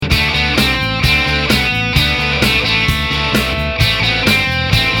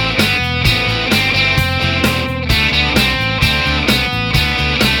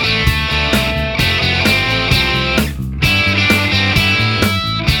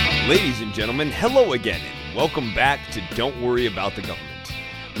Ladies and gentlemen, hello again, and welcome back to Don't Worry About the Government.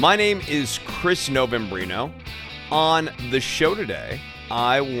 My name is Chris Novembrino. On the show today,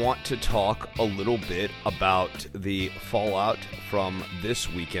 I want to talk a little bit about the fallout from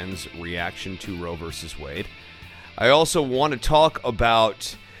this weekend's reaction to Roe v. Wade. I also want to talk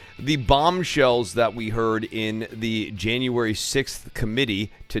about the bombshells that we heard in the January 6th committee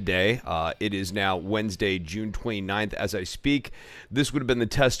today. It is now Wednesday, June 29th as I speak. This would have been the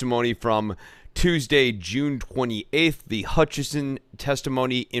testimony from Tuesday, June 28th, the Hutchison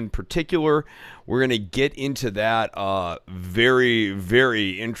testimony in particular. We're going to get into that. Very,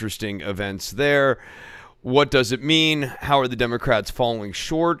 very interesting events there. What does it mean? How are the Democrats falling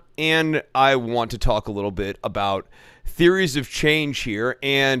short? And I want to talk a little bit about theories of change here.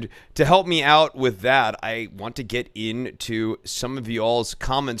 And to help me out with that, I want to get into some of y'all's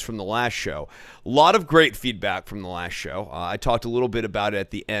comments from the last show. A lot of great feedback from the last show. I talked a little bit about it at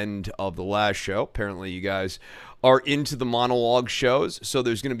the end of the last show. Apparently you guys are into the monologue shows, so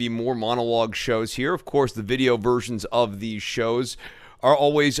there's going to be more monologue shows here. Of course, the video versions of these shows are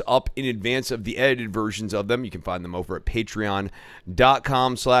always up in advance of the edited versions of them. You can find them over at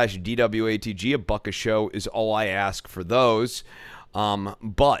patreon.com/DWATG. $1 a show is all I ask for those.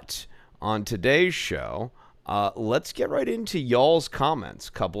 But on today's show, let's get right into y'all's comments.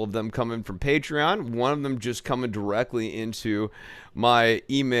 A couple of them coming from Patreon. One of them just coming directly into my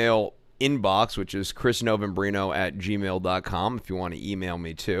email inbox, which is chrisnovembrino@gmail.com if you want to email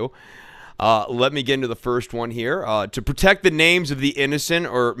me too. Let me get into the first one here. To protect the names of the innocent,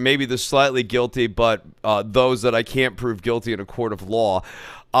 or maybe the slightly guilty, but those that I can't prove guilty in a court of law,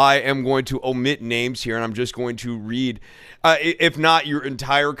 I am going to omit names here, and I'm just going to read, if not your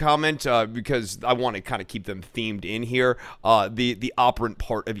entire comment, because I want to kind of keep them themed in here, the operant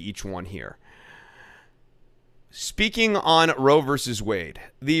part of each one here. Speaking on Roe versus Wade,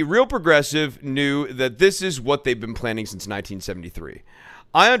 the Real Progressive knew that this is what they've been planning since 1973.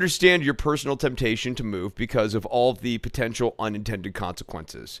 I understand your personal temptation to move because of all of the potential unintended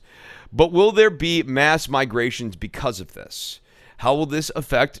consequences. But will there be mass migrations because of this? How will this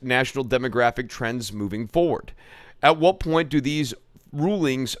affect national demographic trends moving forward? At what point do these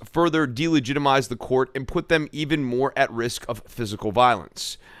rulings further delegitimize the court and put them even more at risk of physical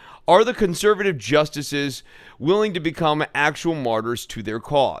violence? Are the conservative justices willing to become actual martyrs to their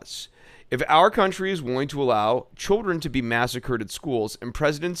cause? If our country is willing to allow children to be massacred at schools and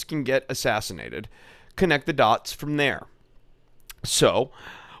presidents can get assassinated, connect the dots from there. So,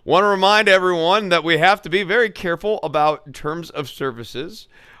 want to remind everyone that we have to be very careful about terms of services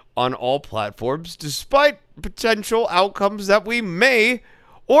on all platforms, despite potential outcomes that we may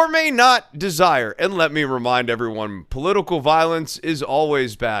or may not desire. And let me remind everyone, political violence is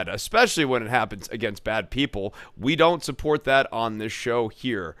always bad, especially when it happens against bad people. We don't support that on this show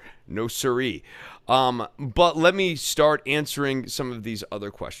here. No siree. But let me start answering some of these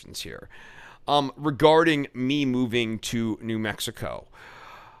other questions here. Regarding me moving to New Mexico,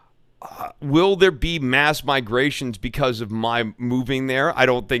 will there be mass migrations because of my moving there? I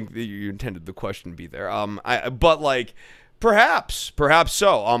don't think that you intended the question to be there. Perhaps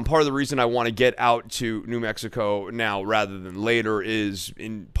so. Part of the reason I want to get out to New Mexico now rather than later is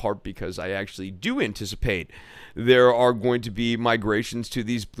in part because I actually do anticipate there are going to be migrations to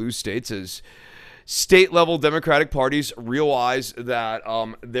these blue states as state-level Democratic parties realize that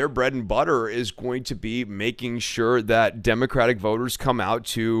their bread and butter is going to be making sure that Democratic voters come out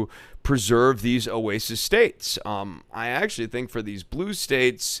to preserve these oasis states. I actually think for these blue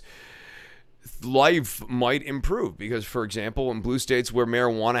states, life might improve because, for example, in blue states where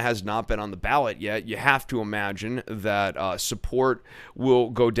marijuana has not been on the ballot yet, you have to imagine that support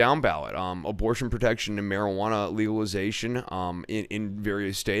will go down ballot. Abortion protection and marijuana legalization in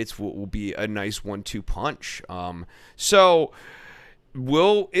various states will be a nice 1-2 punch. So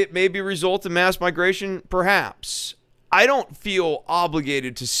will it maybe result in mass migration? Perhaps. I don't feel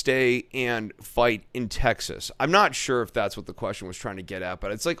obligated to stay and fight in Texas. I'm not sure if that's what the question was trying to get at,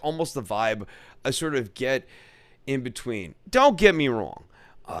 but it's like almost the vibe I sort of get in between. Don't get me wrong.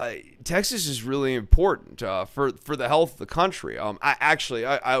 Texas is really important for the health of the country.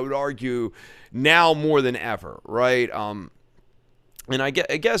 I would argue now more than ever, right? And I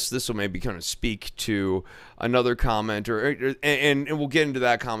guess this will maybe kind of speak to another comment, and we'll get into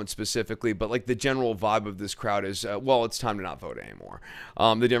that comment specifically, but like the general vibe of this crowd is, well, it's time to not vote anymore.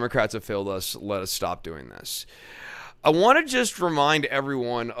 The Democrats have failed us. Let us stop doing this. I want to just remind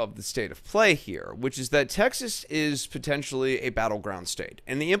everyone of the state of play here, which is that Texas is potentially a battleground state.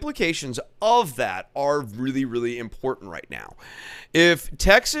 And the implications of that are really, really important right now. If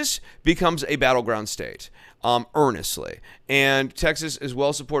Texas becomes a battleground state, earnestly, and Texas is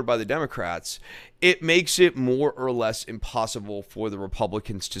well supported by the Democrats, it makes it more or less impossible for the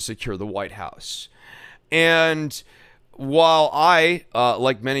Republicans to secure the White House. And while I,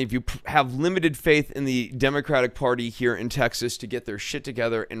 like many of you, have limited faith in the Democratic Party here in Texas to get their shit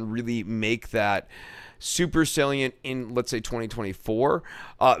together and really make that super salient in, let's say, 2024,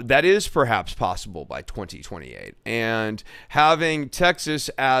 that is perhaps possible by 2028. And having Texas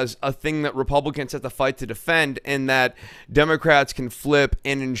as a thing that Republicans have to fight to defend and that Democrats can flip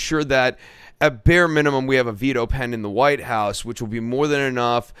and ensure that at bare minimum, we have a veto pen in the White House, which will be more than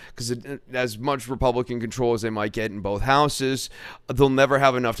enough because as much Republican control as they might get in both houses, they'll never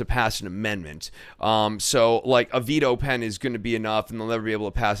have enough to pass an amendment. So like a veto pen is going to be enough, and they'll never be able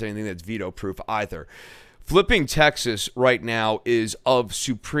to pass anything that's veto proof either. Flipping Texas right now is of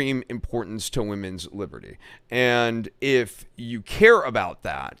supreme importance to women's liberty. And if you care about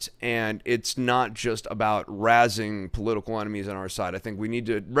that, and it's not just about razzing political enemies on our side, I think we need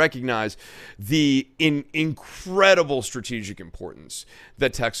to recognize the incredible strategic importance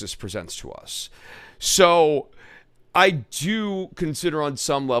that Texas presents to us. So I do consider on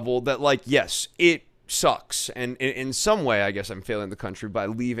some level that, like, yes, it sucks. And in some way, I guess I'm failing the country by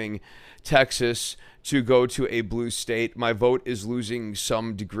leaving Texas to go to a blue state. My vote is losing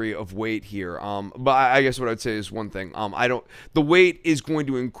some degree of weight here. But I guess what I'd say is one thing. The weight is going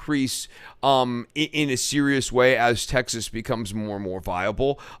to increase in a serious way as Texas becomes more and more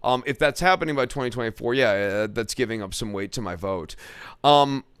viable. If that's happening by 2024, that's giving up some weight to my vote.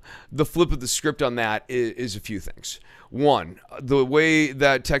 The flip of the script on that is a few things. One, the way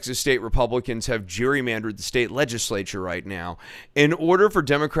that Texas state Republicans have gerrymandered the state legislature right now, in order for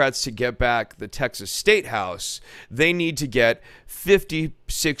Democrats to get back the Texas State House, they need to get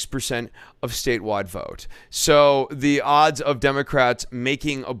 56% of statewide vote. So the odds of Democrats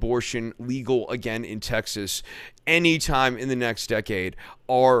making abortion legal again in Texas anytime in the next decade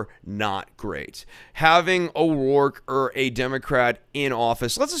are not great. Having O'Rourke or a Democrat in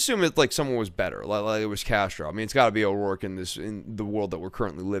office, let's assume it like someone was better, like it was Castro. I mean, it's got to be O'Rourke in the world that we're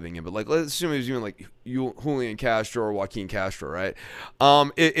currently living in, but like let's assume it was even like Julian Castro or Joaquin Castro, right?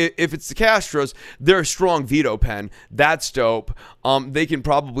 If it's the Castros, they're a strong veto pen. That's dope. They can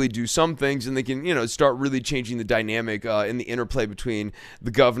probably do some things, and they can start really changing the dynamic in the interplay between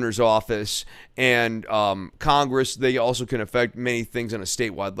the governor's office and Congress. They also can affect many things on a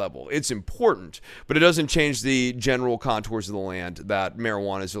statewide level. It's important, but it doesn't change the general contours of the land that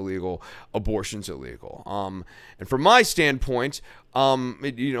marijuana is illegal, abortion's illegal. And from my standpoint,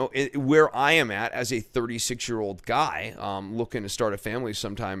 where I am at as a 36-year-old guy looking to start a family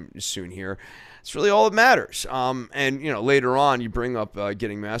sometime soon here, it's really all that matters. And later on, you bring up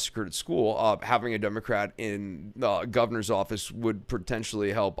getting massacred at school. Having a Democrat in the governor's office would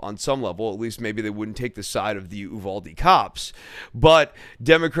potentially help on some level. At least maybe they wouldn't take the side of the Uvalde cops. But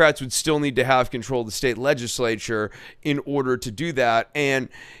Democrats would still need to have control of the state legislature in order to do that. And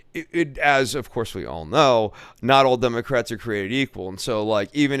as of course we all know, not all Democrats are created equal. And so, like,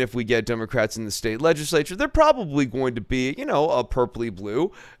 even if we get Democrats in the state legislature, they're probably going to be, a purpley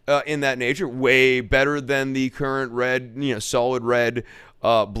blue in that nature, way better than the current red, solid red,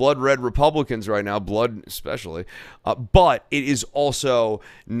 blood red Republicans right now, blood especially. But it is also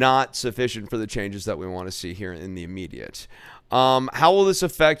not sufficient for the changes that we want to see here in the immediate. How will this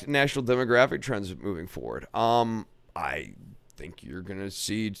affect national demographic trends moving forward? I think you're going to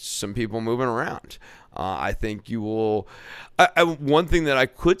see some people moving around. I think you will. One thing that I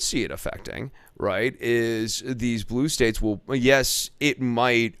could see it affecting, right, is these blue states will, yes, it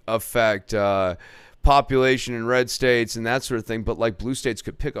might affect population in red states and that sort of thing, but like blue states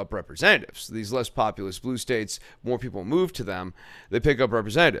could pick up representatives. These less populous blue states, more people move to them, they pick up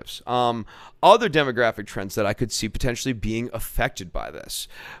representatives. Other demographic trends that I could see potentially being affected by this: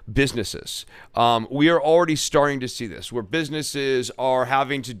 businesses. We are already starting to see this, where businesses are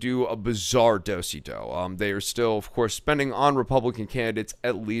having to do a bizarre do-si-do. They are still, of course, spending on Republican candidates,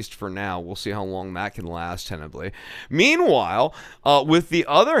 at least for now. We'll see how long that can last, tentatively. Meanwhile, with the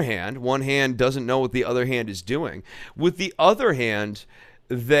other hand, one hand doesn't know what the other hand is doing. With the other hand,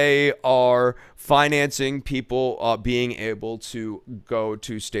 they are financing people being able to go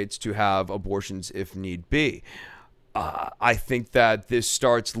to states to have abortions if need be. I think that this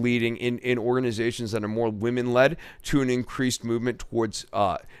starts leading in organizations that are more women-led to an increased movement towards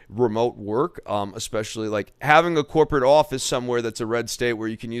remote work, especially like having a corporate office somewhere that's a red state where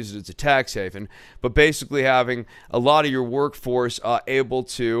you can use it as a tax haven, but basically having a lot of your workforce able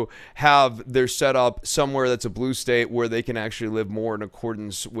to have their setup somewhere that's a blue state where they can actually live more in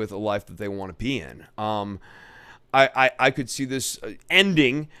accordance with a life that they want to be in. I could see this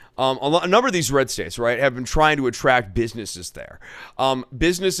ending. A number of these red states, right, have been trying to attract businesses there.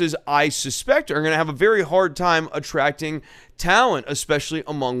 Businesses, I suspect, are going to have a very hard time attracting talent, especially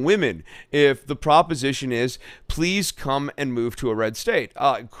among women. If the proposition is, please come and move to a red state,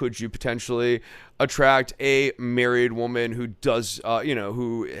 could you potentially attract a married woman who does,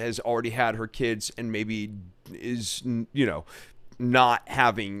 who has already had her kids and maybe is, not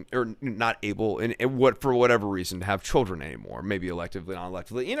having or not able and what for whatever reason to have children anymore, maybe electively, not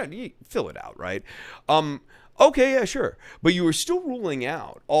electively, you fill it out, right? Okay, yeah, sure, but you were still ruling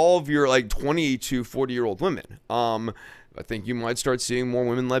out all of your like 20 to 40-year-old women. I think you might start seeing more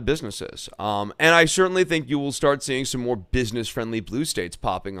women-led businesses, and I certainly think you will start seeing some more business-friendly blue states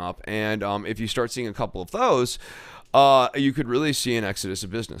popping up, and if you start seeing a couple of those, you could really see an exodus of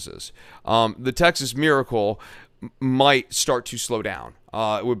businesses. The Texas miracle might start to slow down.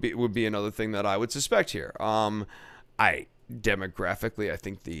 It would be another thing that I would suspect here. Demographically, I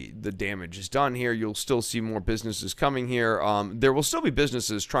think the damage is done here. You'll still see more businesses coming here. There will still be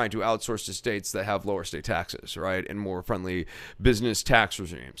businesses trying to outsource to states that have lower state taxes, right, and more friendly business tax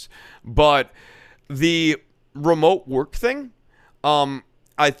regimes. But the remote work thing,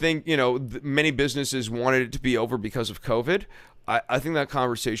 I think many businesses wanted it to be over because of COVID. I think that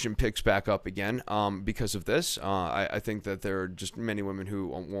conversation picks back up again because of this. I think that there are just many women who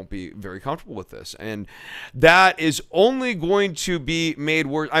won't be very comfortable with this. And that is only going to be made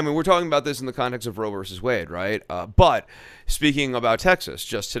worse. I mean, we're talking about this in the context of Roe versus Wade, right? But speaking about Texas,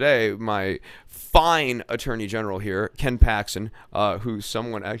 just today, my fine attorney general here, Ken Paxton, who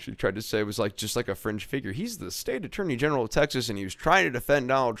someone actually tried to say was just like a fringe figure. He's the state attorney general of Texas, and he was trying to defend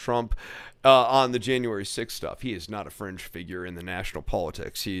Donald Trump on the January 6th stuff. He is not a fringe figure in the national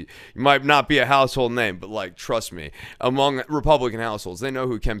politics. He might not be a household name, but trust me, among Republican households, they know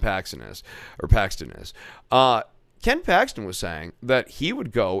who Ken Paxton is. Ken Paxton was saying that he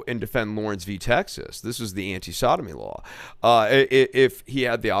would go and defend Lawrence v. Texas. This is the anti-sodomy law. If he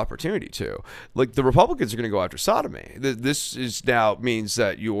had the opportunity to. The Republicans are going to go after sodomy. This is now means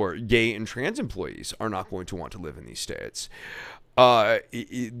that your gay and trans employees are not going to want to live in these states.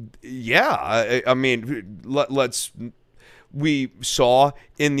 We saw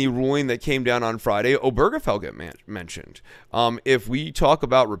in the ruling that came down on Friday, Obergefell get mentioned. If we talk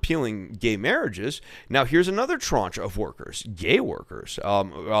about repealing gay marriages, now here's another tranche of workers, gay workers,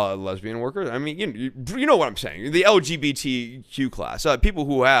 lesbian workers. I mean, you know what I'm saying. The LGBTQ class, people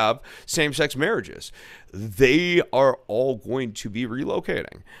who have same-sex marriages, they are all going to be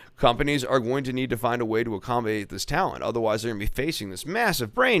relocating. Companies are going to need to find a way to accommodate this talent. Otherwise, they're going to be facing this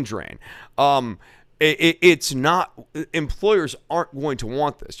massive brain drain. It's not, employers aren't going to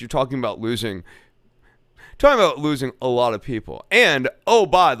want this. You're talking about losing a lot of people. And, oh,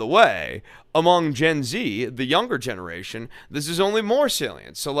 by the way, among Gen Z, the younger generation, this is only more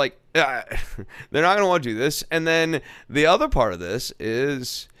salient. So, they're not going to want to do this. And then the other part of this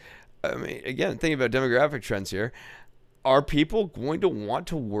is, again, thinking about demographic trends here, are people going to want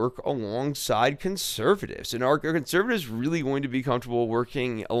to work alongside conservatives? And are conservatives really going to be comfortable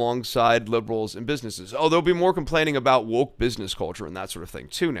working alongside liberals and businesses? Oh, they'll be more complaining about woke business culture and that sort of thing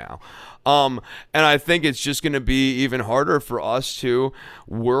too now. And I think it's just going to be even harder for us to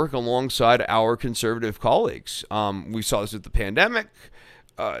work alongside our conservative colleagues. We saw this with the pandemic.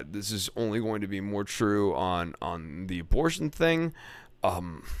 This is only going to be more true on the abortion thing.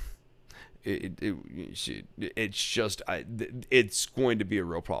 It's going to be a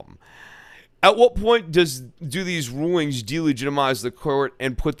real problem. At what point do these rulings delegitimize the court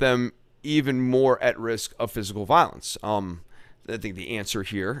and put them even more at risk of physical violence? I think the answer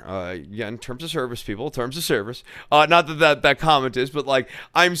here, again, terms of service, people, terms of service. Not that comment is, but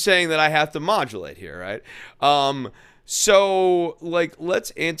I'm saying that I have to modulate here, right? So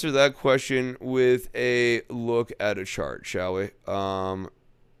let's answer that question with a look at a chart, shall we?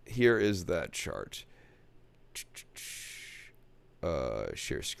 Here is that chart.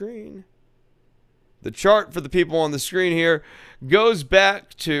 Share screen. The chart for the people on the screen here goes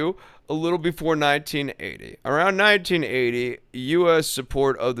back to a little before 1980. Around 1980, U.S.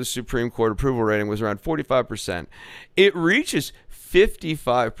 support of the Supreme Court approval rating was around 45%. It reaches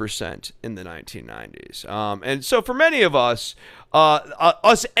 55% in the 1990s. And so for many of us,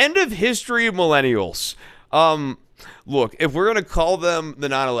 us end of history millennials, Look, if we're going to call them the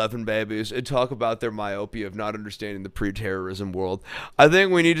 9/11 babies and talk about their myopia of not understanding the pre-terrorism world, I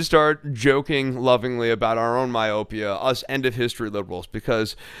think we need to start joking lovingly about our own myopia, us end of history liberals,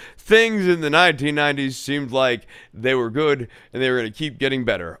 because things in the 1990s seemed like they were good and they were going to keep getting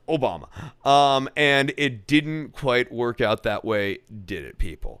better. Obama. And it didn't quite work out that way, did it,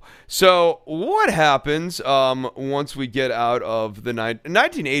 people? So what happens once we get out of the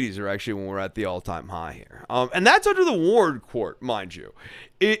 1980s are actually when we're at the all-time high here. And that's under the Warren Court, mind you.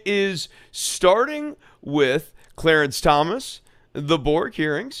 It is starting with Clarence Thomas, the Bork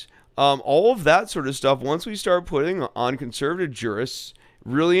hearings, all of that sort of stuff. Once we start putting on conservative jurists,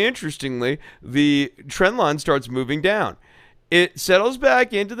 really interestingly, the trend line starts moving down. It settles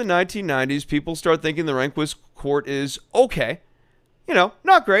back into the 1990s. People start thinking the Rehnquist court is okay.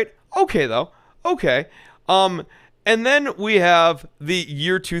 Not great. Okay, though. Okay. And then we have the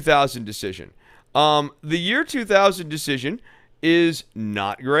year 2000 decision. The year 2000 decision is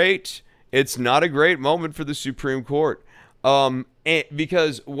not great. It's not a great moment for the Supreme Court.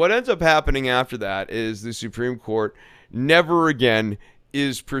 Because what ends up happening after that is the Supreme Court never again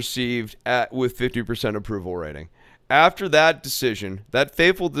is perceived with 50% approval rating. After that decision, that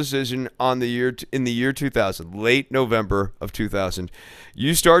fateful decision in the year 2000, late November of 2000,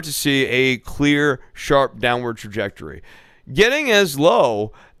 you start to see a clear, sharp downward trajectory, getting as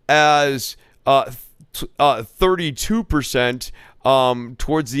low as 32%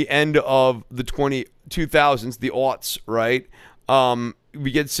 towards the end of the 2000s, the aughts, right?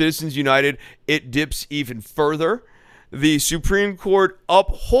 We get Citizens United. It dips even further. The Supreme Court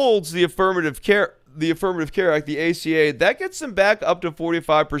upholds the Affirmative Care Act, the ACA. That gets them back up to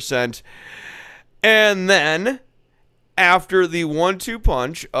 45%. And then, after the 1-2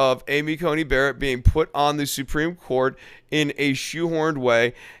 punch of Amy Coney Barrett being put on the Supreme Court in a shoehorned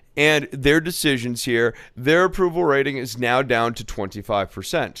way, and their decisions here, their approval rating is now down to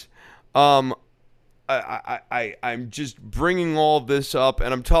 25%. I'm just bringing all of this up,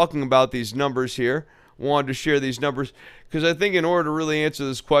 and I'm talking about these numbers here. Wanted to share these numbers because I think in order to really answer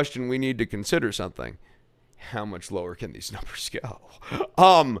this question, we need to consider something. How much lower can these numbers go?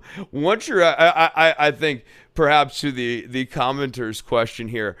 Once you're, I think perhaps to the commenter's question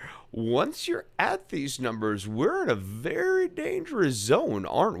here, once you're at these numbers, we're in a very dangerous zone,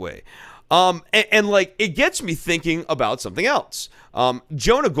 aren't we? And like, it gets me thinking about something else.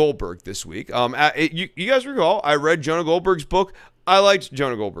 Jonah Goldberg this week. You guys recall, I read Jonah Goldberg's book. I liked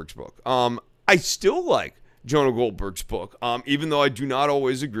Jonah Goldberg's book. I still like Jonah Goldberg's book, even though I do not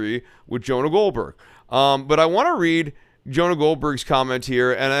always agree with Jonah Goldberg. But I want to read Jonah Goldberg's comment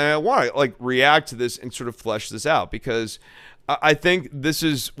here, and I want to react to this and sort of flesh this out, because I think this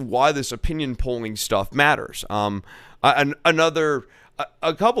is why this opinion polling stuff matters.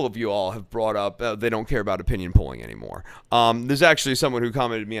 A couple of you all have brought up they don't care about opinion polling anymore. There's actually someone who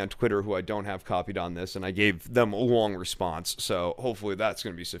commented me on Twitter who I don't have copied on this, and I gave them a long response, so hopefully that's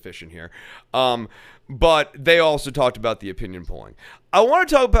going to be sufficient here. But they also talked about the opinion polling. I want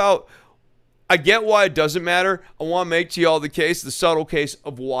to talk about, I get why it doesn't matter. I want to make to y'all the subtle case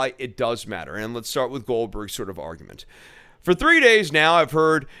of why it does matter. And let's start with Goldberg's sort of argument. For 3 days now, I've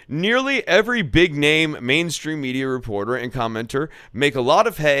heard nearly every big-name mainstream media reporter and commenter make a lot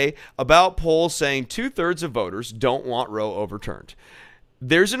of hay about polls saying 2/3 of voters don't want Roe overturned.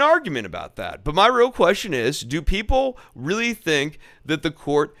 There's an argument about that, but my real question is, do people really think that the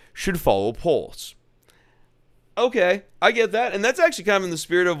court should follow polls? Okay, I get that, and that's actually kind of in the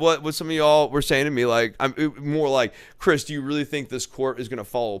spirit of what some of y'all were saying to me, I'm more like, Chris, do you really think this court is going to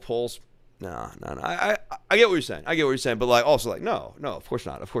follow polls? No. I get what you're saying. But no, of course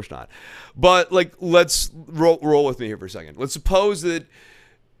not. But let's roll with me here for a second. Let's suppose that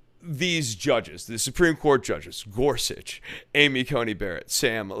these judges, the Supreme Court judges, Gorsuch, Amy Coney Barrett,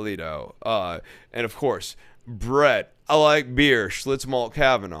 Sam Alito, and of course, Brett, I like beer, Schlitz Malt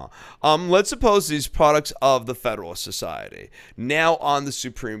Kavanaugh. Let's suppose these products of the Federalist Society now on the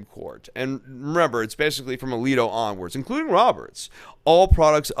Supreme Court. And remember, it's basically from Alito onwards, including Roberts, all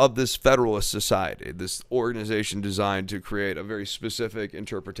products of this Federalist Society, this organization designed to create a very specific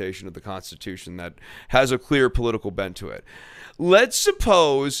interpretation of the Constitution that has a clear political bent to it. Let's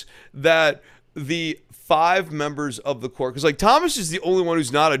suppose that the 5 members of the court, because Thomas is the only one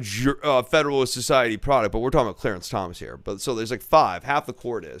who's not a Federalist Society product, but we're talking about Clarence Thomas here. But so there's 5, half the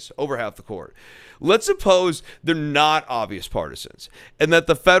court is, over half the court. Let's suppose they're not obvious partisans, and that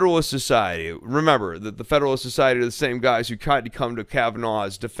the Federalist Society, remember that the Federalist Society are the same guys who tried to come to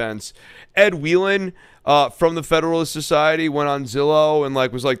Kavanaugh's defense. Ed Whelan from the Federalist Society went on Zillow and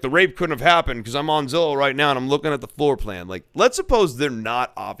was like, the rape couldn't have happened because I'm on Zillow right now and I'm looking at the floor plan. Let's suppose they're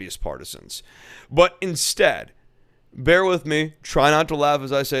not obvious partisans, but instead bear with me, try not to laugh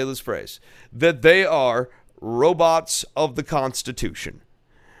as I say this phrase, that they are robots of the Constitution.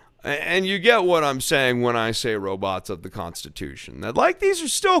 And you get what I'm saying when I say robots of the Constitution. That, like, these are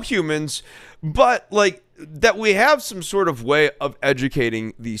still humans, but, like, that we have some sort of way of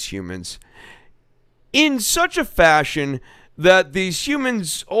educating these humans in such a fashion that these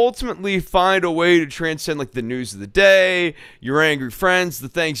humans ultimately find a way to transcend, like, the news of the day, your angry friends, the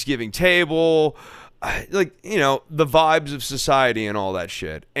Thanksgiving table, like, you know, the vibes of society and all that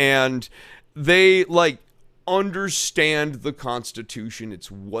shit. And they, like, understand the Constitution. It's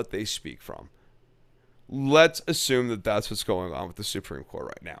what they speak from. Let's assume that that's what's going on with the Supreme Court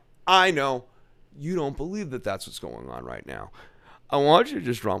right now. I know you don't believe that that's what's going on right now. I want you to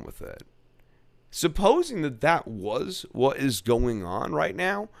just run with it. Supposing that that was what is going on right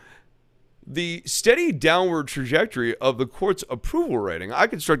now, the steady downward trajectory of the court's approval rating, I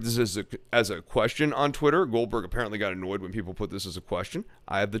construct this as a question on Twitter. Goldberg apparently got annoyed when people put this as a question.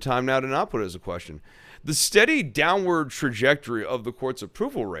 I have the time now to not put it as a question. The steady downward trajectory of the court's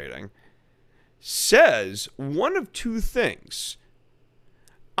approval rating says one of two things.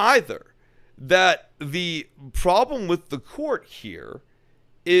 Either that the problem with the court here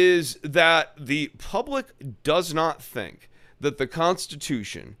is that the public does not think that the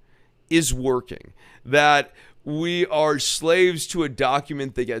Constitution is working, that we are slaves to a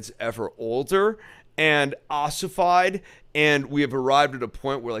document that gets ever older and ossified, and we have arrived at a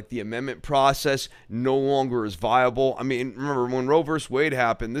point where, like, the amendment process no longer is viable. I mean, remember when Roe versus Wade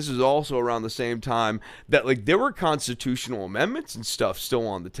happened, this is also around the same time that, like, there were constitutional amendments and stuff still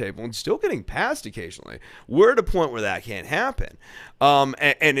on the table and still getting passed occasionally. We're at a point where that can't happen.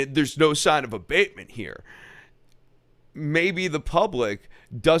 There's no sign of abatement here. Maybe the public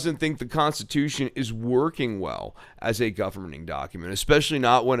doesn't think the Constitution is working well as a governing document, especially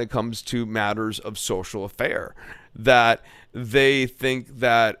not when it comes to matters of social affair, that they think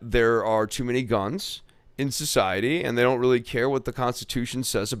that there are too many guns in society and they don't really care what the Constitution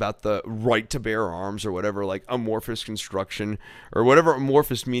says about the right to bear arms or whatever, like, amorphous construction or whatever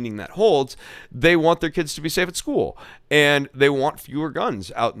amorphous meaning that holds. They want their kids to be safe at school and they want fewer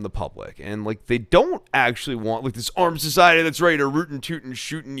guns out in the public. And, like, they don't actually want, like, this armed society that's ready to root and toot and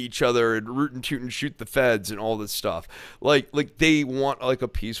shooting each other and root and toot and shoot the feds and all this stuff. Like they want, like, a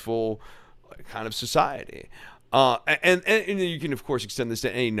peaceful, like, kind of society. And you can, of course, extend this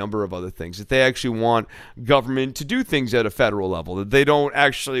to any number of other things. That they actually want government to do things at a federal level. That they don't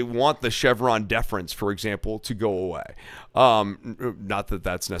actually want the Chevron deference, for example, to go away. Not that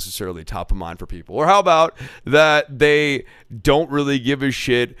that's necessarily top of mind for people. Or how about that they don't really give a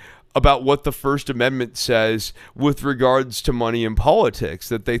shit about what the First Amendment says with regards to money in politics.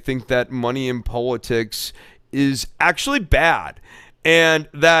 That they think that money in politics is actually bad. And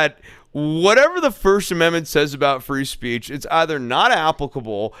that whatever the First Amendment says about free speech, it's either not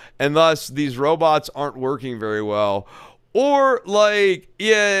applicable and thus these robots aren't working very well, or, like,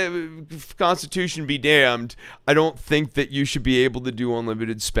 yeah, Constitution be damned, I don't think that you should be able to do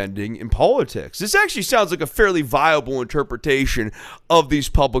unlimited spending in politics. This actually sounds like a fairly viable interpretation of these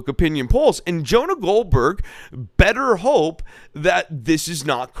public opinion polls. And Jonah Goldberg better hope that this is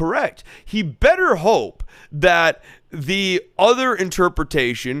not correct. He better hope that the other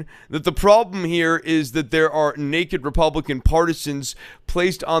interpretation, that the problem here is that there are naked Republican partisans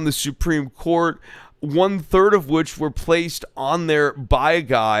placed on the Supreme Court, 1/3 of which were placed on there by a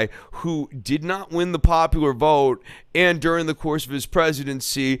guy who did not win the popular vote and during the course of his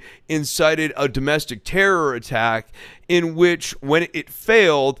presidency incited a domestic terror attack in which, when it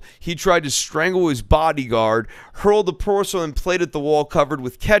failed, he tried to strangle his bodyguard, hurled a porcelain plate at the wall covered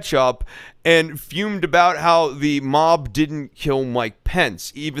with ketchup, and fumed about how the mob didn't kill Mike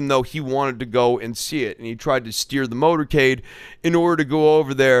Pence, even though he wanted to go and see it. And he tried to steer the motorcade in order to go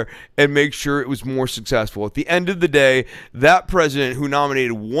over there and make sure it was more successful. At the end of the day, that president who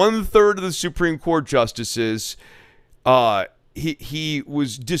nominated 1/3 of the Supreme Court justices, he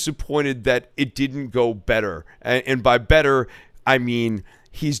was disappointed that it didn't go better. And by better, I mean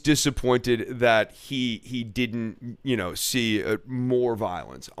he's disappointed that he didn't, see more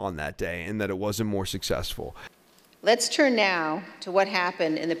violence on that day and that it wasn't more successful. Let's turn now to what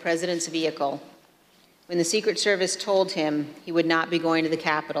happened in the president's vehicle when the Secret Service told him he would not be going to the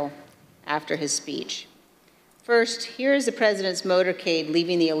Capitol after his speech. First, here is the president's motorcade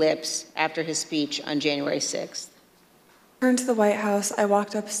leaving the ellipse after his speech on January 6th. Returned to the White House, I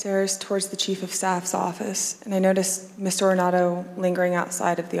walked upstairs towards the Chief of Staff's office, and I noticed Mr. Ornato lingering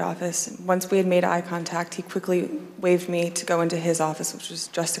outside of the office. And once we had made eye contact, he quickly waved me to go into his office, which was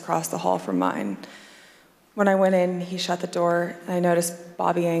just across the hall from mine. When I went in, he shut the door, and I noticed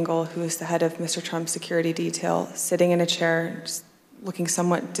Bobby Engel, who is the head of Mr. Trump's security detail, sitting in a chair, just looking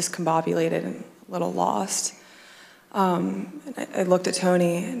somewhat discombobulated and a little lost. And I looked at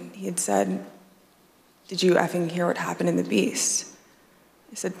Tony, and he had said, "Did you effing hear what happened in the Beast?"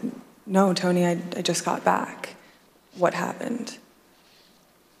 I said, "No, Tony, I just got back. What happened?"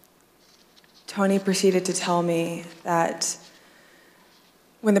 Tony proceeded to tell me that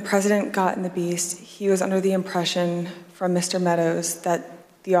when the president got in the Beast, he was under the impression from Mr. Meadows that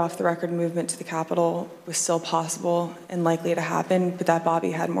the off-the-record movement to the Capitol was still possible and likely to happen, but that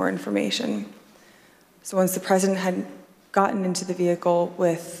Bobby had more information. So once the president had gotten into the vehicle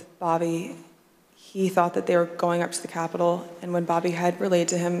with Bobby, he thought that they were going up to the Capitol, and when Bobby had relayed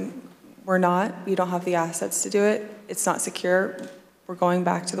to him, "We're not, we don't have the assets to do it, it's not secure, we're going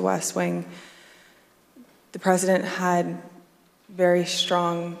back to the West Wing," the president had very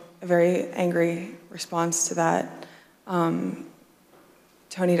strong, a very angry response to that.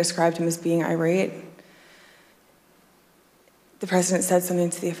 Tony described him as being irate. The president said something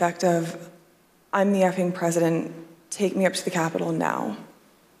to the effect of, "I'm the effing president, take me up to the Capitol now."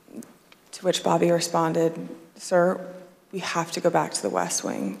 To which Bobby responded, "Sir, we have to go back to the West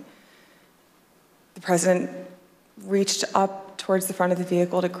Wing." The president reached up towards the front of the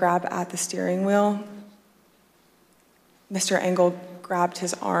vehicle to grab at the steering wheel. Mr. Engel grabbed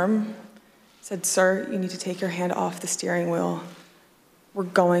his arm, said, "Sir, you need to take your hand off the steering wheel. We're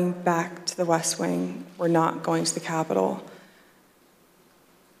going back to the West Wing. We're not going to the Capitol."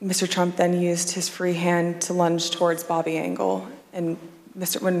 Mr. Trump then used his free hand to lunge towards Bobby Engel. And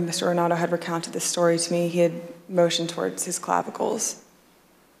when Mr. Ornato had recounted this story to me, he had motioned towards his clavicles.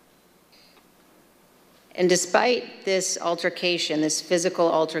 And despite this altercation, this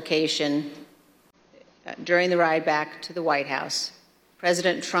physical altercation, during the ride back to the White House,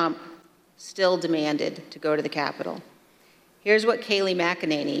 President Trump still demanded to go to the Capitol. Here's what Kayleigh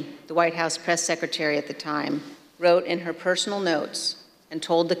McEnany, the White House press secretary at the time, wrote in her personal notes and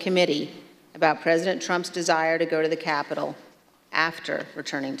told the committee about President Trump's desire to go to the Capitol after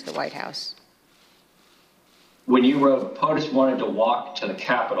returning to the White House. When you wrote POTUS wanted to walk to the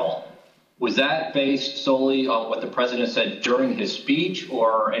Capitol, was that based solely on what the president said during his speech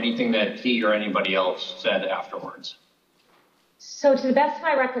or anything that he or anybody else said afterwards? So to the best of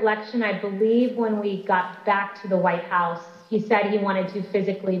my recollection, I believe when we got back to the White House, he said he wanted to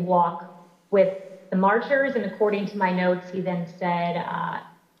physically walk with the marchers. And according to my notes, he then said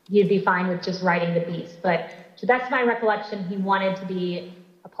he'd be fine with just riding the Beast. But to the best of my recollection, he wanted to be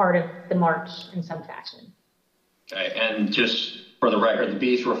a part of the march in some fashion. Okay, and just for the record, the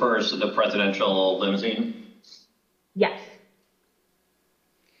Beast refers to the presidential limousine? Yes.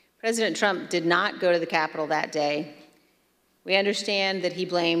 President Trump did not go to the Capitol that day. We understand that he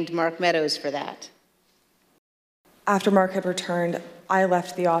blamed Mark Meadows for that. After Mark had returned, I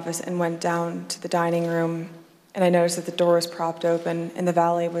left the office and went down to the dining room, and I noticed that the door was propped open and the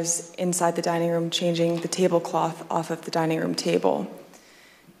valet was inside the dining room changing the tablecloth off of the dining room table.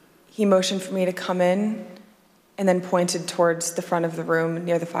 He motioned for me to come in and then pointed towards the front of the room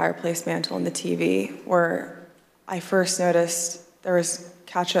near the fireplace mantel and the TV, where I first noticed there was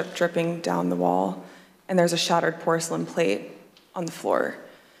ketchup dripping down the wall and there's a shattered porcelain plate on the floor.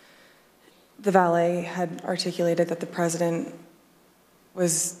 The valet had articulated that the president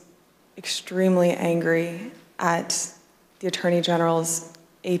was extremely angry at the Attorney General's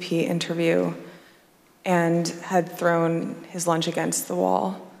AP interview and had thrown his lunch against the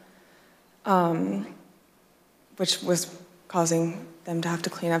wall, which was causing them to have to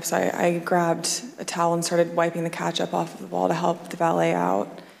clean up. So I grabbed a towel and started wiping the ketchup off of the wall to help the valet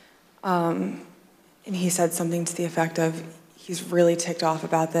out. And he said something to the effect of, "He's really ticked off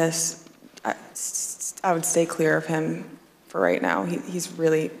about this. I would stay clear of him for right now. He's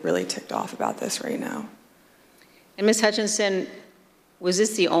really, really ticked off about this right now." And Ms. Hutchinson, was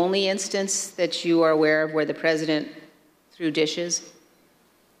this the only instance that you are aware of where the president threw dishes?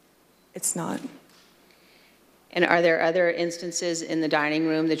 It's not. And are there other instances in the dining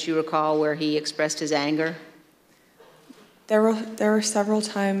room that you recall where he expressed his anger? There were several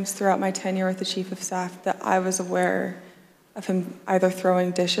times throughout my tenure with the Chief of Staff that I was aware of him either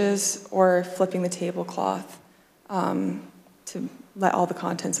throwing dishes or flipping the tablecloth to let all the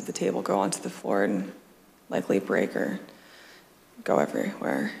contents of the table go onto the floor and likely break or go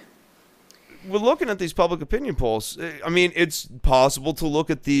everywhere. We're looking at these public opinion polls. I mean, it's possible to look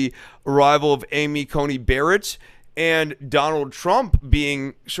at the arrival of Amy Coney Barrett and Donald Trump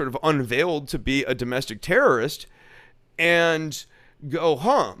being sort of unveiled to be a domestic terrorist and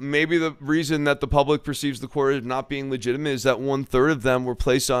go, maybe the reason that the public perceives the court as not being legitimate is that 1/3 of them were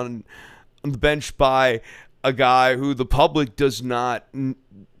placed on the bench by a guy who the public does not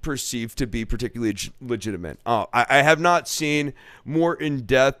perceive to be particularly legitimate. I have not seen more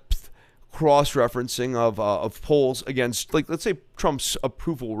in-depth cross-referencing of polls against, like, let's say Trump's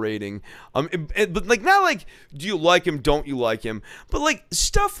approval rating. But like, not like, do you like him, don't you like him, but like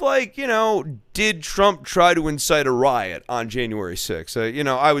stuff like, did Trump try to incite a riot on January 6th?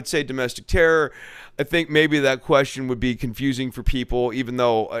 I would say domestic terror. I think maybe that question would be confusing for people, even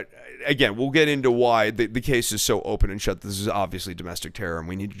though, again, we'll get into why the case is so open and shut. This is obviously domestic terror, and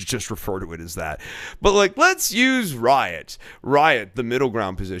we need to just refer to it as that. But, like, let's use riot, the middle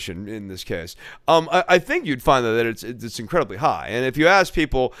ground position in this case. I think you'd find that it's incredibly high. And if you ask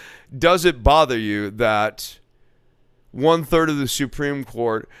people, does it bother you that 1/3 of the Supreme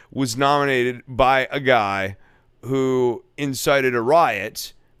Court was nominated by a guy who incited a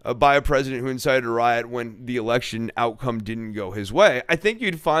riot, by a president who incited a riot when the election outcome didn't go his way? I think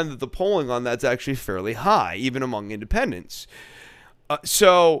you'd find that the polling on that's actually fairly high, even among independents.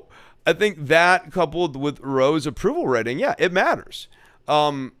 So I think that, coupled with Roe's approval rating, yeah, it matters.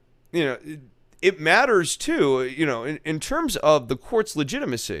 It matters too, in terms of the court's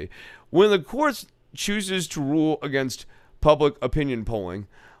legitimacy. When the court chooses to rule against public opinion polling,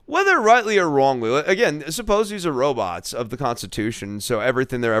 whether rightly or wrongly, again, suppose these are robots of the Constitution, so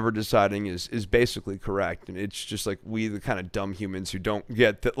everything they're ever deciding is basically correct, and it's just like we, the kind of dumb humans who don't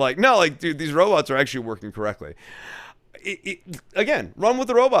get that, like, no, like, dude, these robots are actually working correctly. Again, run with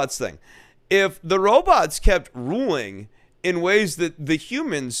the robots thing. If the robots kept ruling in ways that the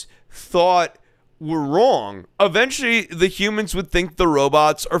humans thought were wrong, eventually the humans would think the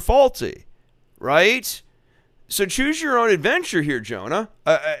robots are faulty, right? So choose your own adventure here, Jonah.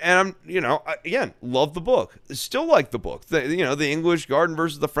 And again, love the book. Still like the book. The English garden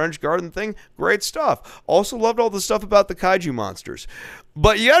versus the French garden thing, great stuff. Also loved all the stuff about the kaiju monsters.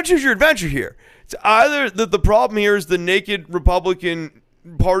 But you gotta choose your adventure here. It's either the problem here is the naked Republican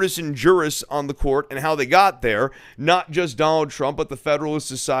partisan jurists on the court and how they got there, not just Donald Trump, but the Federalist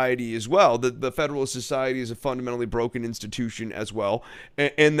Society as well. The Federalist Society is a fundamentally broken institution as well,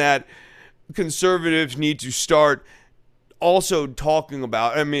 and that conservatives need to start also talking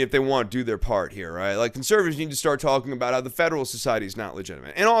about, if they want to do their part here, right? Like, conservatives need to start talking about how the Federalist Society is not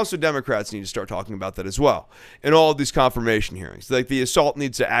legitimate. And also Democrats need to start talking about that as well in all of these confirmation hearings. Like, the assault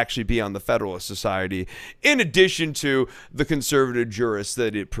needs to actually be on the Federalist Society in addition to the conservative jurists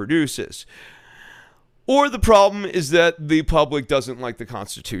that it produces. Or the problem is that the public doesn't like the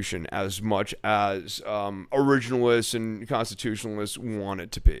Constitution as much as originalists and constitutionalists want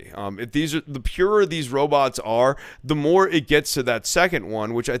it to be. If the purer these robots are, the more it gets to that second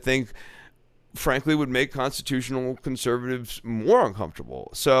one, which I think, frankly, would make constitutional conservatives more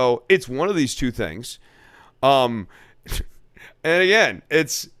uncomfortable. So it's one of these two things. And again,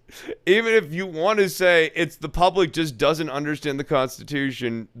 it's, even if you want to say it's the public just doesn't understand the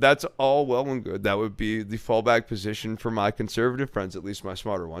Constitution, that's all well and good. That would be the fallback position for my conservative friends, at least my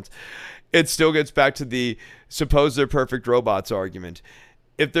smarter ones. It still gets back to the suppose they're perfect robots argument.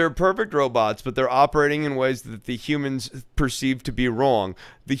 If they're perfect robots, but they're operating in ways that the humans perceive to be wrong,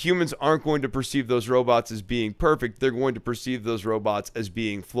 the humans aren't going to perceive those robots as being perfect. They're going to perceive those robots as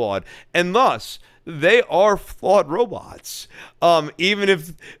being flawed. And thus, they are flawed robots. Even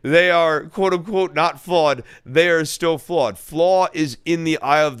if they are, quote unquote, not flawed, they are still flawed. Flaw is in the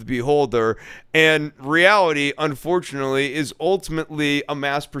eye of the beholder. And reality, unfortunately, is ultimately a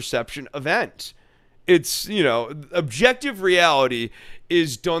mass perception event. It's, objective reality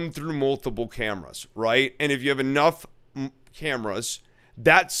is done through multiple cameras, right? And if you have enough cameras,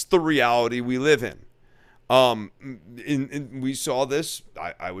 that's the reality we live in. We saw this,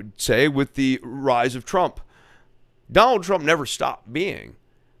 I would say, with the rise of Trump. Donald Trump never stopped being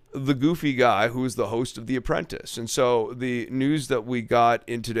the goofy guy who was the host of The Apprentice. And so the news that we got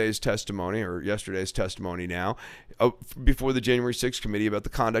in today's testimony, or yesterday's testimony now, before the January 6th committee about the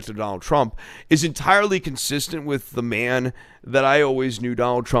conduct of Donald Trump, is entirely consistent with the man that I always knew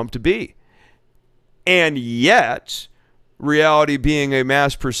Donald Trump to be. And yet, reality being a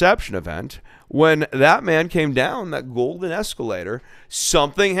mass perception event, when that man came down that golden escalator,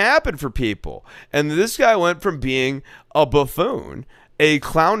 something happened for people. And this guy went from being a buffoon, a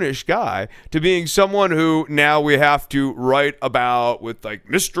clownish guy, to being someone who now we have to write about with, like,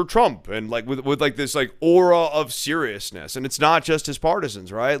 Mr. Trump, and like with like this like aura of seriousness. And it's not just his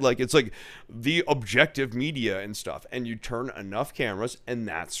partisans, right? Like, it's like the objective media and stuff. And you turn enough cameras, and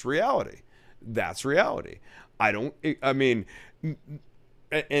that's reality. That's reality. And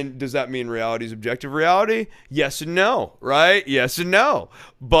does that mean reality is objective reality? Yes and no, right? Yes and no.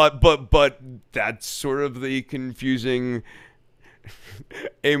 But that's sort of the confusing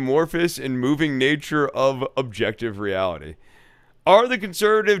amorphous and moving nature of objective reality. Are the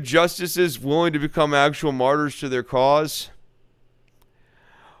conservative justices willing to become actual martyrs to their cause?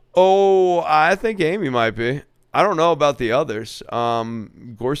 Oh, I think Amy might be. I don't know about the others.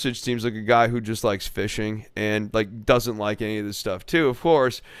 Gorsuch seems like a guy who just likes fishing and like doesn't like any of this stuff too, of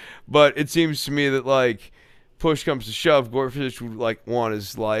course. But it seems to me that like push comes to shove, Gorsuch would like want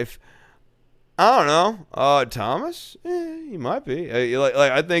his life. I don't know. Thomas, he might be.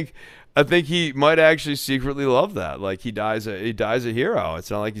 I think he might actually secretly love that. Like he dies a hero. It's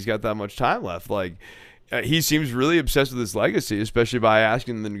not like he's got that much time left. Like he seems really obsessed with his legacy, especially by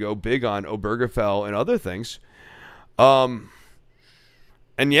asking them to go big on Obergefell and other things. And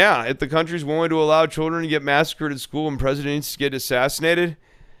yeah, if the country's willing to allow children to get massacred at school and presidents get assassinated,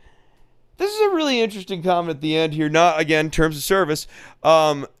 this is a really interesting comment at the end here. Not again terms of service,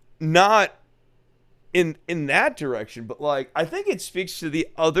 not in that direction, but like I think it speaks to the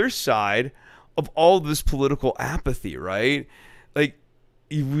other side of all this political apathy, right? Like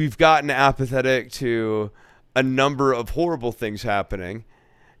we've gotten apathetic to a number of horrible things happening,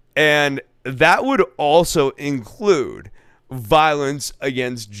 and that would also include violence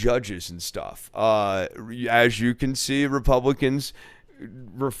against judges and stuff. As you can see, Republicans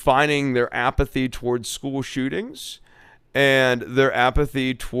refining their apathy towards school shootings and their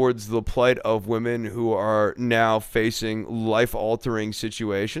apathy towards the plight of women who are now facing life-altering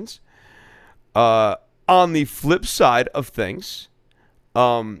situations. On the flip side of things,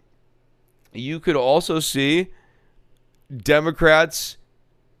 you could also see Democrats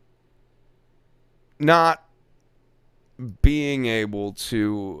not being able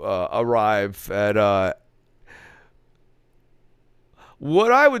to arrive at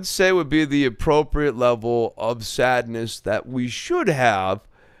what I would say would be the appropriate level of sadness that we should have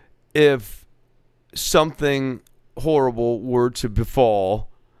if something horrible were to befall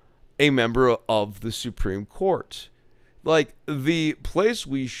a member of the Supreme Court. Like, the place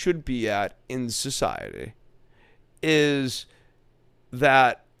we should be at in society is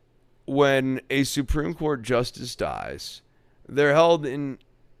that when a Supreme Court justice dies, they're held in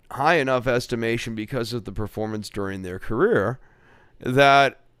high enough estimation because of the performance during their career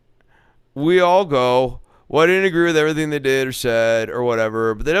that we all go, well, I didn't agree with everything they did or said or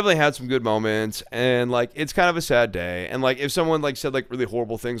whatever, but they definitely had some good moments, and like it's kind of a sad day. And like if someone like said like really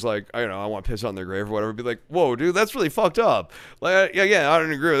horrible things like, I don't know, I want to piss on their grave or whatever, be like, whoa, dude, that's really fucked up. Like yeah, I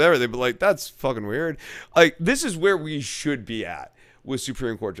don't agree with everything, but like that's fucking weird. Like this is where we should be at with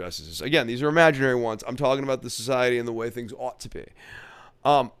Supreme Court justices. Again, these are imaginary ones. I'm talking about the society and the way things ought to be.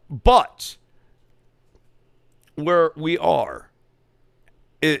 But where we are,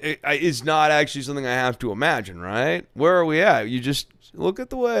 it is not actually something I have to imagine, right? Where are we at? You just look at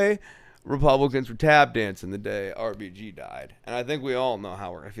the way Republicans were tap dancing the day RBG died. And I think we all know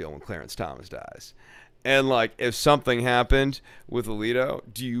how we're going to feel when Clarence Thomas dies. And, like, if something happened with Alito,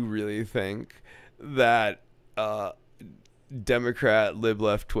 do you really think that Democrat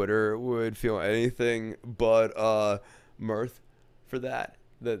lib-left Twitter would feel anything but mirth for that?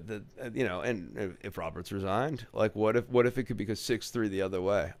 You know, and if Roberts resigned, like what if it could be 6-3 the other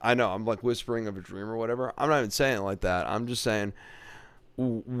way? I know I'm like whispering of a dream or whatever. I'm not even saying it like that. I'm just saying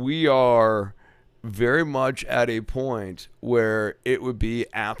we are very much at a point where it would be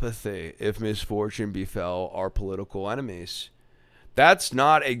apathy if misfortune befell our political enemies. That's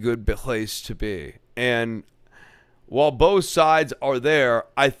not a good place to be. And while both sides are there,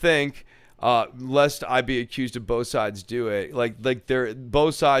 I think lest I be accused of both sides do it. Like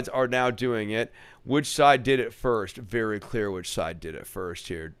both sides are now doing it. Which side did it first? Very clear which side did it first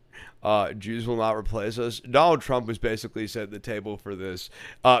here. Jews will not replace us. Donald Trump was basically set the table for this.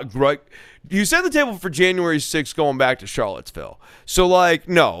 You set the table for January 6th going back to Charlottesville. So like,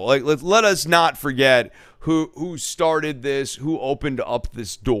 no, like let us not forget who started this, who opened up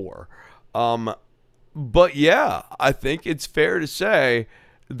this door. But yeah, I think it's fair to say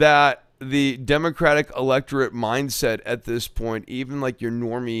that the Democratic electorate mindset at this point, even like your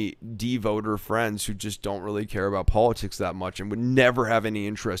normie D-voter friends who just don't really care about politics that much and would never have any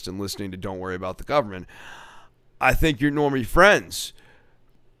interest in listening to Don't Worry About the Government, I think your normie friends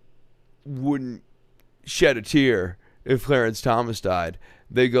wouldn't shed a tear if Clarence Thomas died.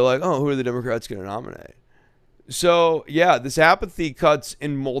 They'd go like, oh, who are the Democrats going to nominate? So, yeah, this apathy cuts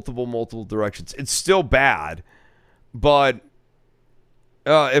in multiple directions. It's still bad, but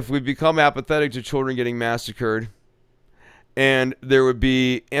if we become apathetic to children getting massacred, and there would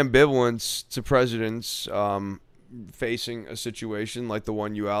be ambivalence to presidents facing a situation like the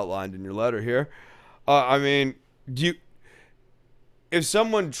one you outlined in your letter here. I mean, if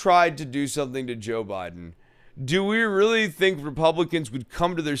someone tried to do something to Joe Biden, do we really think Republicans would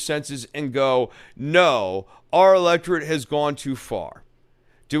come to their senses and go, no, our electorate has gone too far?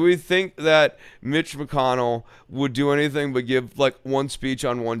 Do we think that Mitch McConnell would do anything but give like one speech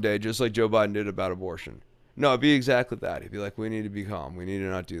on one day, just like Joe Biden did about abortion? No, it'd be exactly that. He'd be like, we need to be calm. We need to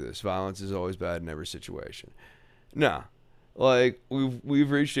not do this. Violence is always bad in every situation. No. Like,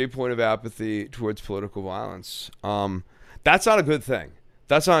 we've reached a point of apathy towards political violence. That's not a good thing.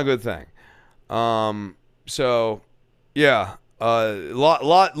 That's not a good thing. So, yeah,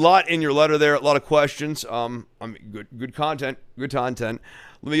 lot in your letter there. A lot of questions. Good content. Good content.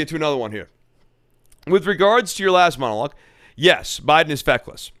 Let me get to another one here. With regards to your last monologue, yes, Biden is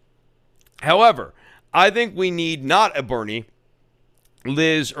feckless. However, I think we need not a Bernie,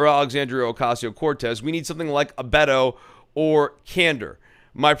 Liz, or Alexandria Ocasio-Cortez. We need something like a Beto or Candor.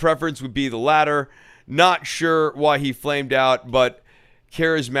 My preference would be the latter. Not sure why he flamed out, but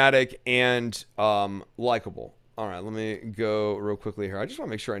charismatic and likable. All right, let me go real quickly here. I just want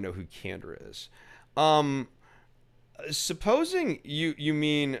to make sure I know who Candor is. Supposing you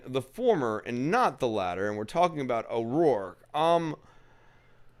mean the former and not the latter, and we're talking about O'Rourke.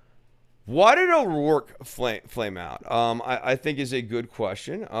 Why did O'Rourke flame out? I think is a good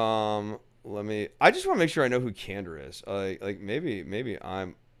question. I just want to make sure I know who Candor is. Maybe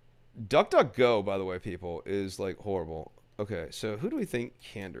I'm DuckDuckGo, by the way, people, is like horrible. Okay, so who do we think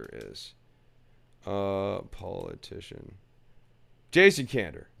Candor is? Politician. Jason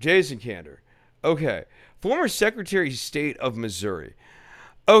Candor. Okay. Former Secretary of State of Missouri.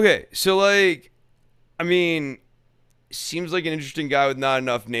 Okay, so seems like an interesting guy with not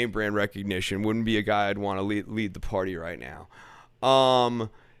enough name brand recognition. Wouldn't be a guy I'd want to lead the party right now.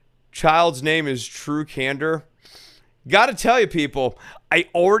 Child's name is True Candor. Gotta tell you, people, I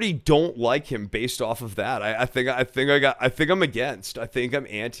already don't like him based off of that. I think I'm against. I think I'm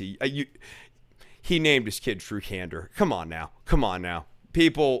anti. He named his kid True Candor. Come on now.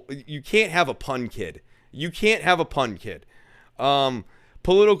 People, you can't have a pun kid.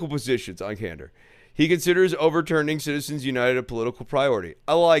 Political positions on Candor. He considers overturning Citizens United a political priority.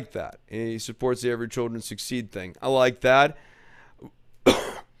 I like that. And he supports the Every Children Succeed thing. I like that.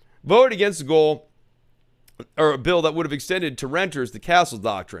 Voted against the goal or a bill that would have extended to renters the Castle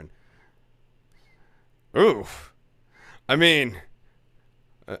Doctrine. Oof. I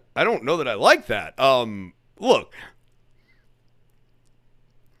don't know that I like that. Look.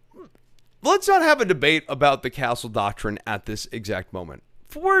 Let's not have a debate about the Castle Doctrine at this exact moment.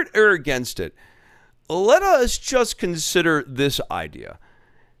 For it or against it, let us just consider this idea.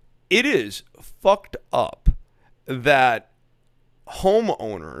 It is fucked up that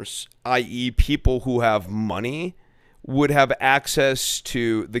homeowners, i.e. people who have money, would have access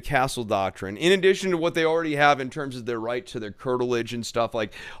to the Castle Doctrine, in addition to what they already have in terms of their right to their curtilage and stuff.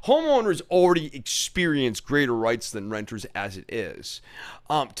 Like, homeowners already experience greater rights than renters as it is.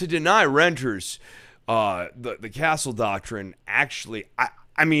 To deny renters the Castle Doctrine, actually,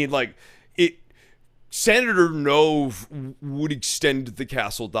 Senator Nove would extend the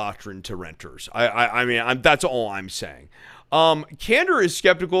Castle Doctrine to renters. That's all I'm saying. Candor is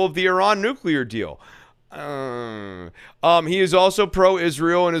skeptical of the Iran nuclear deal. He is also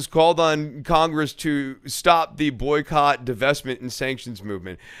pro-Israel and has called on Congress to stop the boycott, divestment, and sanctions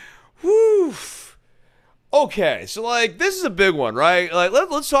movement. Whew. Okay, so this is a big one, right?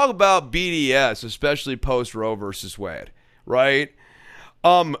 Let's talk about BDS, especially post Roe versus Wade, right?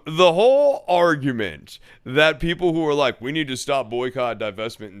 The whole argument that people who are like, we need to stop boycott,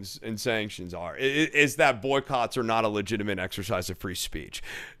 divestment, and sanctions is that boycotts are not a legitimate exercise of free speech.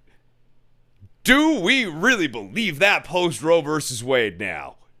 Do we really believe that post Roe versus Wade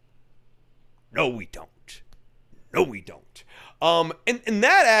now? No, we don't. And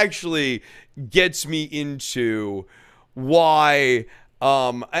that actually gets me into why,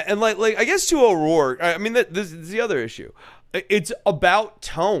 I guess to O'Rourke, this is the other issue. It's about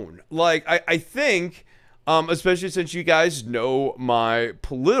tone. I think, especially since you guys know my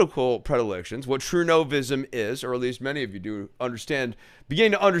political predilections, what true novism is, or at least many of you do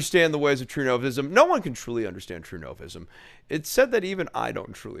begin to understand the ways of true novism. No one can truly understand true novism. It's said that even I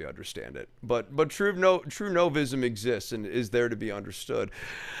don't truly understand it, but true novism exists and is there to be understood.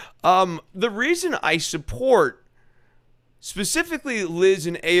 The reason I support specifically Liz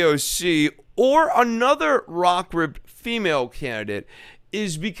and AOC or another rock-ribbed female candidate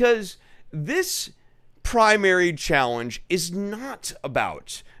is because this primary challenge is not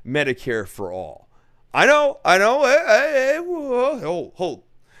about Medicare for all. I know. Hey, hold.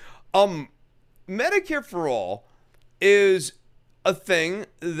 Medicare for all is a thing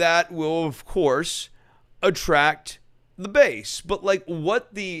that will, of course, attract the base. But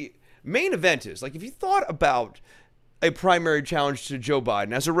what the main event is. Like, if you thought about a primary challenge to Joe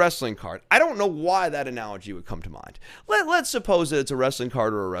Biden as a wrestling card, I don't know why that analogy would come to mind. Let's suppose that it's a wrestling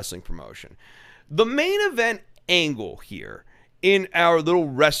card or a wrestling promotion. The main event angle here in our little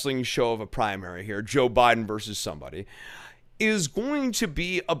wrestling show of a primary here, Joe Biden versus somebody, is going to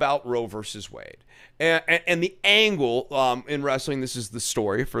be about Roe versus Wade. And the angle in wrestling, this is the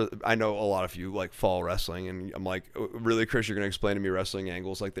story for, I know a lot of you like follow wrestling, and I'm like, really, Chris, you're going to explain to me wrestling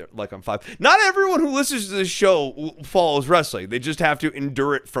angles like I'm five. Not everyone who listens to this show follows wrestling. They just have to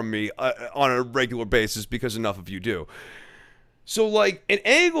endure it from me on a regular basis because enough of you do. So, like, an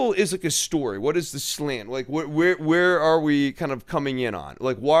angle is like a story. What is the slant? Like, where are we kind of coming in on?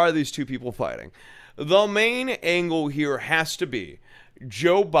 Like, why are these two people fighting? The main angle here has to be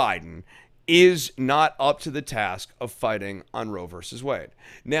Joe Biden is not up to the task of fighting on Roe versus Wade.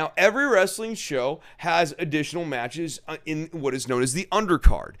 Now, every wrestling show has additional matches in what is known as the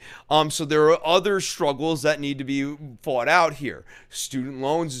undercard. So there are other struggles that need to be fought out here. Student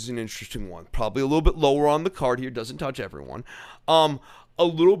loans is an interesting one. Probably a little bit lower on the card here. Doesn't touch everyone. A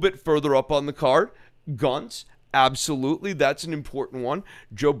little bit further up on the card, guns. Absolutely, that's an important one.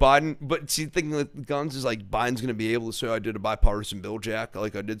 Joe Biden, but see, thinking with guns is like Biden's going to be able to say, I did a bipartisan bill, Jack,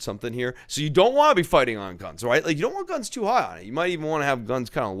 like I did something here. So you don't want to be fighting on guns, right? Like, you don't want guns too high on it. You might even want to have guns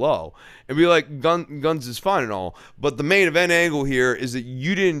kind of low and be like, guns is fine and all. But the main event angle here is that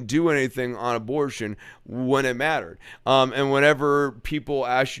you didn't do anything on abortion when it mattered. And whenever people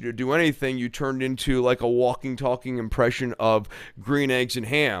asked you to do anything, you turned into like a walking, talking impression of green eggs and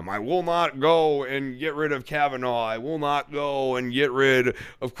ham. I will not go and get rid of Kavanaugh. I will not go and get rid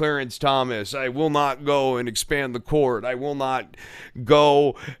of Clarence Thomas. I will not go and expand the court. I will not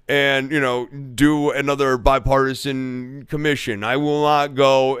go and, do another bipartisan commission. I will not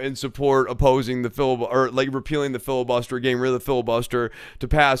go and support opposing the filibuster, or like repealing the filibuster, getting rid of the filibuster to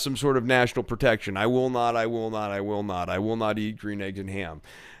pass some sort of national protection. I will not eat green eggs and ham.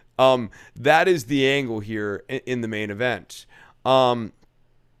 That is the angle here in the main event.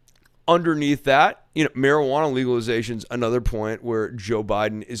 Underneath that, marijuana legalization is another point where Joe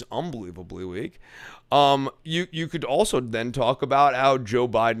Biden is unbelievably weak. You could also then talk about how Joe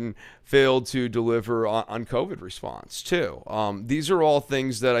Biden failed to deliver on COVID response too. These are all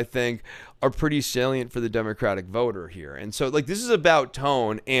things that I think are pretty salient for the Democratic voter here. And so, like, this is about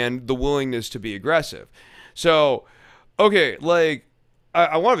tone and the willingness to be aggressive. So, okay, like,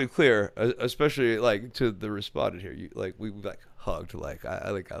 I want to be clear, especially like to the respondent here. We hugged. Like, I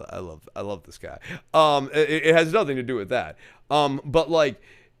love this guy. It has nothing to do with that. But like,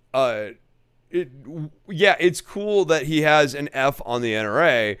 it's cool that he has an F on the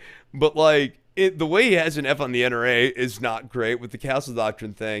NRA, but like, the way he has an F on the NRA is not great with the Castle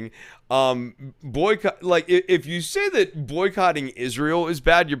Doctrine thing. Boycott, like, if you say that boycotting Israel is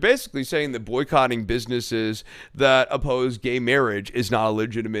bad, you're basically saying that boycotting businesses that oppose gay marriage is not a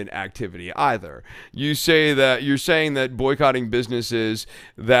legitimate activity either. You're saying that boycotting businesses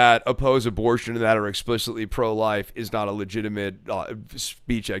that oppose abortion and that are explicitly pro-life is not a legitimate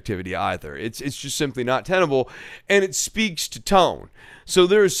speech activity either. It's just simply not tenable, and it speaks to tone. So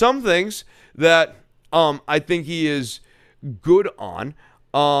there are some things that I think he is good on.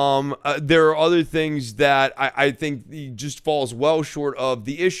 There are other things that I think he just falls well short of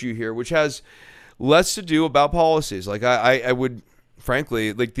the issue here, which has less to do about policies. Like, I would,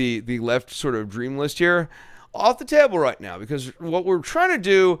 frankly, like the left sort of dream list here off the table right now, because what we're trying to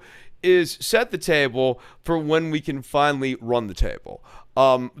do is set the table for when we can finally run the table.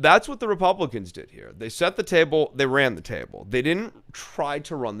 That's what the Republicans did here. They set the table, they ran the table. They didn't try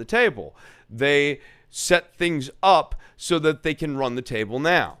to run the table. They set things up so that they can run the table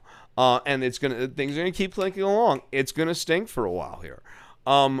now. And things are gonna keep clinking along. It's gonna stink for a while here.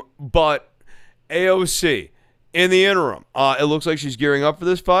 But AOC, in the interim, it looks like she's gearing up for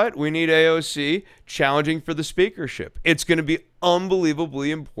this fight. We need AOC challenging for the speakership. It's going to be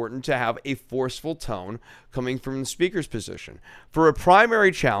unbelievably important to have a forceful tone coming from the speaker's position. For a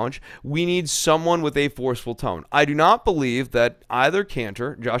primary challenge, we need someone with a forceful tone. I do not believe that either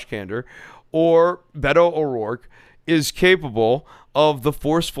Josh Kander, or Beto O'Rourke is capable of the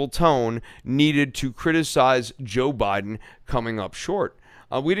forceful tone needed to criticize Joe Biden coming up short.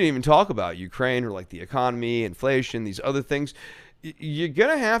 We didn't even talk about Ukraine or like the economy, inflation, these other things. You're going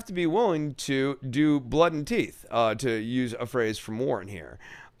to have to be willing to do blood and teeth, to use a phrase from Warren here,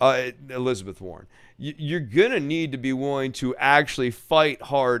 Elizabeth Warren. You're going to need to be willing to actually fight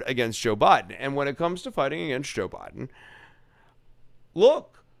hard against Joe Biden. And when it comes to fighting against Joe Biden,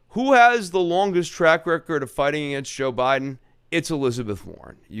 look, who has the longest track record of fighting against Joe Biden? It's Elizabeth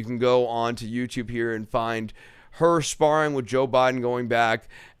Warren. You can go on to YouTube here and find her sparring with Joe Biden going back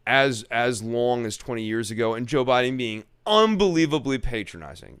as long as 20 years ago, and Joe Biden being unbelievably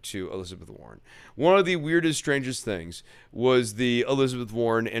patronizing to Elizabeth Warren. One of the weirdest, strangest things was the Elizabeth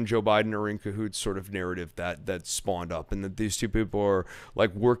Warren and Joe Biden are in cahoots sort of narrative that spawned up, and that these two people are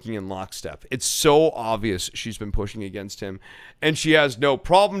like working in lockstep. It's so obvious she's been pushing against him, and she has no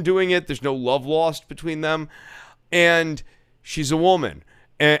problem doing it. There's no love lost between them, and she's a woman,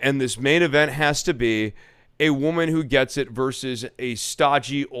 and this main event has to be a woman who gets it versus a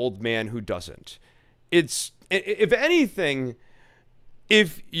stodgy old man who doesn't. It's, if anything,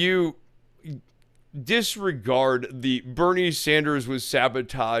 if you disregard the Bernie Sanders was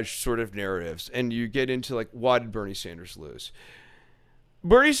sabotaged sort of narratives and you get into like, why did Bernie Sanders lose?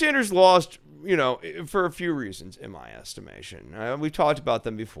 Bernie Sanders lost, for a few reasons in my estimation. We've talked about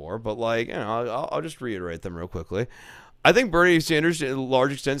them before, but I'll just reiterate them real quickly. I think Bernie Sanders, to a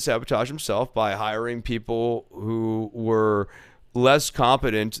large extent, sabotaged himself by hiring people who were less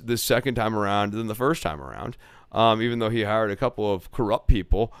competent the second time around than the first time around. Even though he hired a couple of corrupt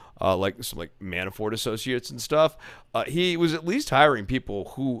people, like some Manafort associates and stuff, he was at least hiring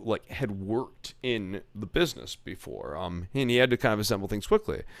people who had worked in the business before. And he had to kind of assemble things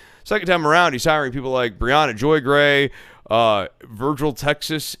quickly. Second time around, he's hiring people like Breonna Joy Gray, Virgil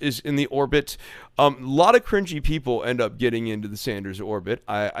Texas is in the orbit. A lot of cringy people end up getting into the Sanders orbit.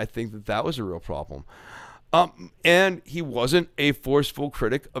 I think that was a real problem. And he wasn't a forceful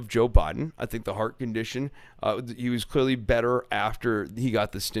critic of Joe Biden. I think the heart condition, he was clearly better after he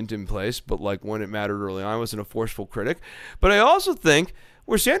got the stint in place, but when it mattered early on, I wasn't a forceful critic. But I also think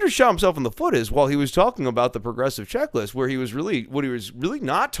where Sanders shot himself in the foot is while he was talking about the progressive checklist, what he was really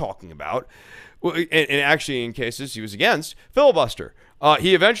not talking about, and actually in cases he was against, filibuster.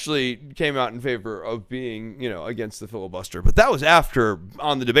 He eventually came out in favor of being, against the filibuster. But that was after,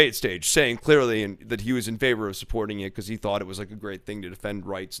 on the debate stage, saying clearly that he was in favor of supporting it because he thought it was a great thing to defend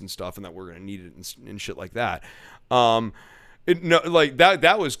rights and stuff and that we're going to need it and shit like that.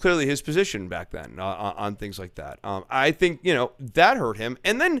 That was clearly his position back then on things like that. I think, that hurt him.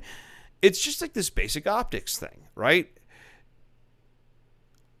 And then it's just this basic optics thing, right?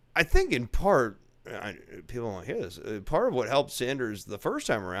 I think in part, people don't hear this. Part of what helped Sanders the first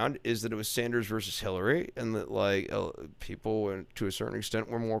time around is that it was Sanders versus Hillary, and that people to a certain extent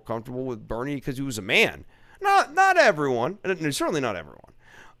were more comfortable with Bernie because he was a man. Not everyone, and certainly not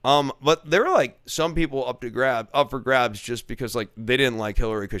everyone. But there were some people up for grabs just because they didn't like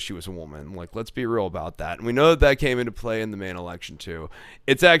Hillary because she was a woman. Let's be real about that. And we know that came into play in the main election too.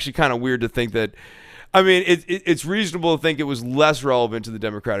 It's actually kind of weird to think that. I mean, it's reasonable to think it was less relevant to the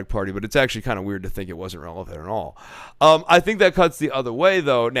Democratic Party, but it's actually kind of weird to think it wasn't relevant at all. I think that cuts the other way,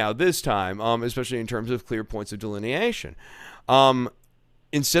 though, now this time, especially in terms of clear points of delineation.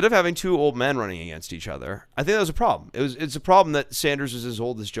 Instead of having two old men running against each other, I think that was a problem. It's a problem that Sanders is as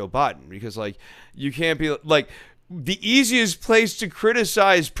old as Joe Biden, because, you can't be, the easiest place to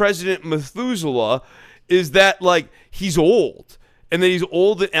criticize President Methuselah is that, he's old, and that he's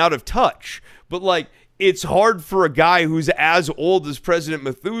old and out of touch. But, it's hard for a guy who's as old as President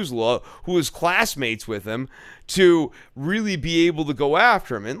Methuselah, who is classmates with him, to really be able to go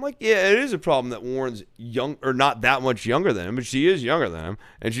after him. And it is a problem that Warren's young, or not that much younger than him, but she is younger than him,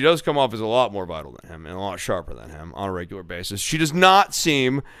 and she does come off as a lot more vital than him and a lot sharper than him on a regular basis. She does not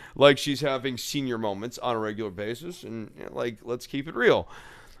seem like she's having senior moments on a regular basis, and let's keep it real.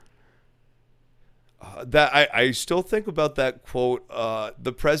 That I still think about that quote,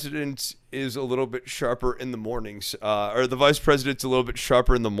 the president is a little bit sharper in the mornings, or the vice president's a little bit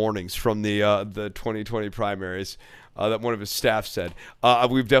sharper in the mornings, from the 2020 primaries, that one of his staff said.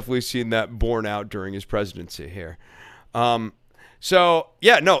 We've definitely seen that borne out during his presidency here. So,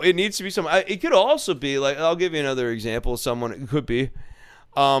 yeah, no, it needs to be someone. It could also be, I'll give you another example of someone it could be.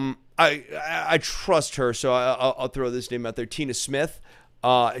 I trust her, so I'll throw this name out there, Tina Smith.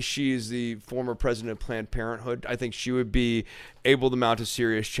 She's the former president of Planned Parenthood. I think she would be able to mount a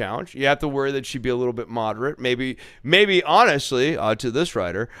serious challenge. You have to worry that she'd be a little bit moderate. Maybe honestly, to this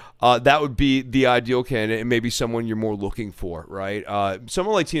writer, that would be the ideal candidate, and maybe someone you're more looking for, right?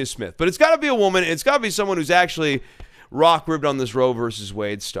 Someone like Tina Smith. But it's got to be a woman. It's got to be someone who's actually rock-ribbed on this Roe versus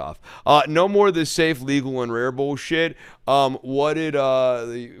Wade stuff. No more of this safe, legal, and rare bullshit. What did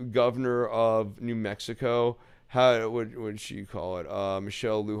the governor of New Mexico... How would she call it?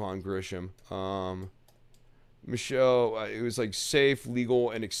 Michelle Lujan Grisham. Michelle, it was safe,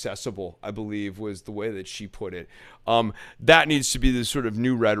 legal, and accessible, I believe, was the way that she put it. That needs to be the sort of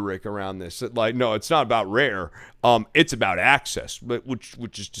new rhetoric around this. That, no, it's not about rare. It's about access, but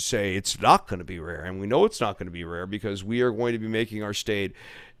which is to say it's not going to be rare. And we know it's not going to be rare because we are going to be making our state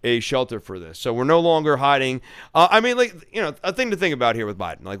a shelter for this. So we're no longer hiding. I mean, like, you know, a thing to think about here with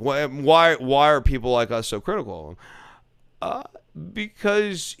Biden. Like, why are people like us so critical of him?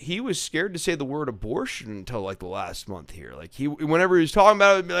 Because he was scared to say the word abortion until like the last month here. Like whenever he was talking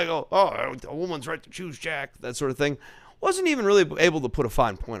about it, he'd be like, oh, a woman's right to choose, Jack, that sort of thing. Wasn't even really able to put a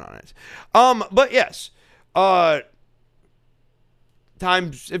fine point on it. But yes,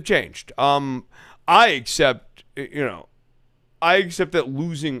 times have changed. I accept that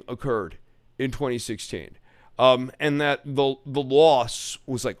losing occurred in 2016, and that the loss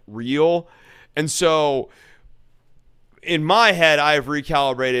was like real, and so in my head, I have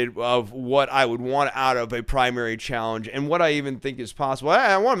recalibrated of what I would want out of a primary challenge and what I even think is possible.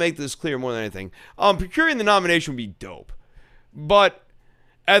 I want to make this clear more than anything. Procuring the nomination would be dope, but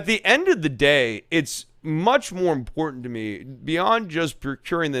at the end of the day, it's much more important to me, beyond just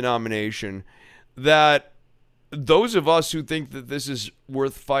procuring the nomination, that those of us who think that this is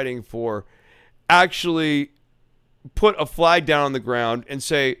worth fighting for actually put a flag down on the ground and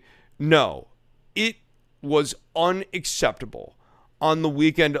say, no, it was unacceptable on the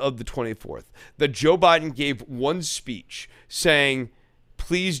weekend of the 24th that Joe Biden gave one speech saying,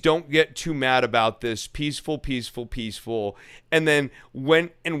 please don't get too mad about this, peaceful, peaceful, peaceful, and then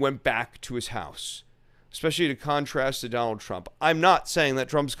went back to his house, especially to contrast to Donald Trump. I'm not saying that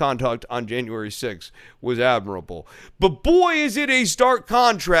Trump's conduct on January 6th was admirable, but boy, is it a stark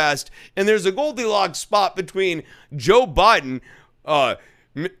contrast, and there's a Goldilocks spot between Joe Biden,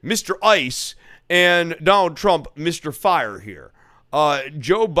 Mr. Ice, and Donald Trump, Mr. Fire here.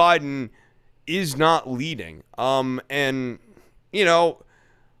 Joe Biden is not leading. And, you know,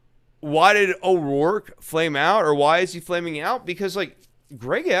 why did O'Rourke flame out, or why is he flaming out? Because, like,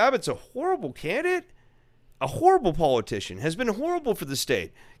 Greg Abbott's a horrible candidate, a horrible politician, has been horrible for the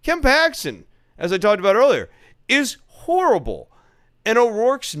state. Ken Paxton, as I talked about earlier, is horrible. And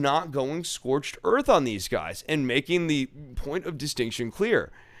O'Rourke's not going scorched earth on these guys and making the point of distinction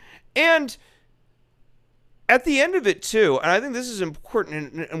clear. And at the end of it, too, and I think this is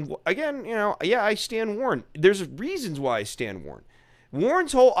important, and again, you know, yeah, I stand Warren. There's reasons why I stand Warren.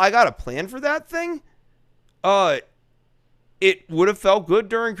 Warren's whole I got a plan for that thing, it would have felt good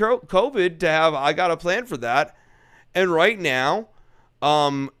during COVID to have I got a plan for that. And right now,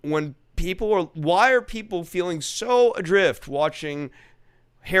 when why are people feeling so adrift watching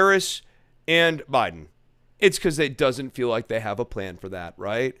Harris and Biden? It's because it doesn't feel like they have a plan for that,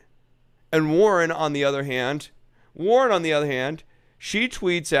 right? And Warren, on the other hand, she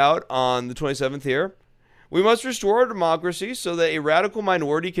tweets out on the 27th here, we must restore our democracy so that a radical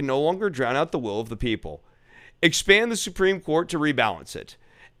minority can no longer drown out the will of the people. Expand the Supreme Court to rebalance it.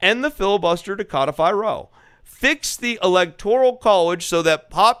 End the filibuster to codify Roe. Fix the Electoral College so that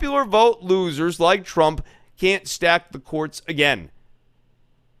popular vote losers like Trump can't stack the courts again.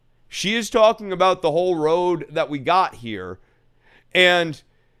 She is talking about the whole road that we got here, and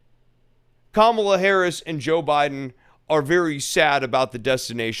Kamala Harris and Joe Biden are very sad about the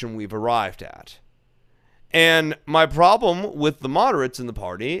destination we've arrived at. And my problem with the moderates in the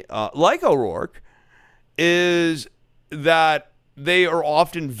party, like O'Rourke, is that they are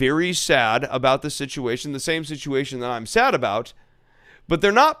often very sad about the situation, the same situation that I'm sad about, but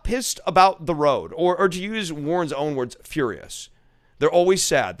they're not pissed about the road, or to use Warren's own words, furious. They're always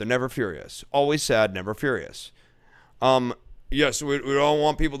sad. They're never furious. Always sad, never furious. Yes, we don't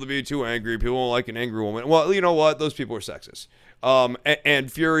want people to be too angry. People don't like an angry woman. Well, you know what? Those people are sexist.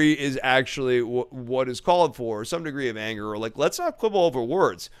 And fury is actually what is called for, some degree of anger. Or like, let's not quibble over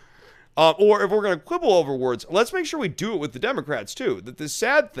words. Or if we're going to quibble over words, let's make sure we do it with the Democrats, too. That this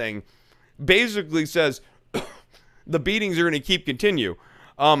sad thing basically says the beatings are going to keep continuing.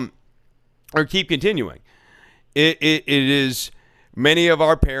 It is many of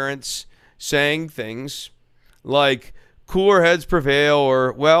our parents saying things like, cooler heads prevail,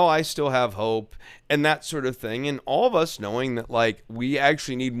 or, well, I still have hope, and that sort of thing. And all of us knowing that, like, we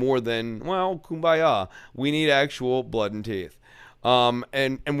actually need more than, well, kumbaya. We need actual blood and teeth.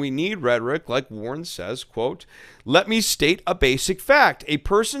 And we need rhetoric, like Warren says, quote, let me state a basic fact. A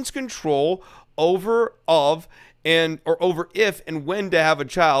person's control over if and when to have a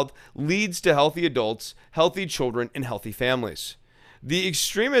child leads to healthy adults, healthy children, and healthy families. The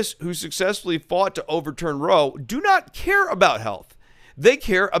extremists who successfully fought to overturn Roe do not care about health. They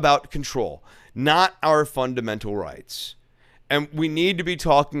care about control, not our fundamental rights. And we need to be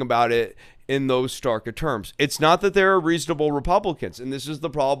talking about it in those starker terms. It's not that there are reasonable Republicans, and this is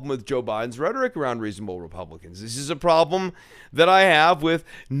the problem with Joe Biden's rhetoric around reasonable Republicans. This is a problem that I have with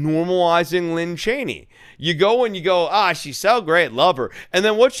normalizing Lynn Cheney. You go and you go, she's so great, love her. And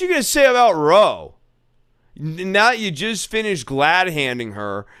then what's she going to say about Roe? Now you just finished glad-handing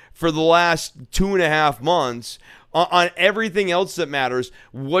her for the last 2.5 months on everything else that matters.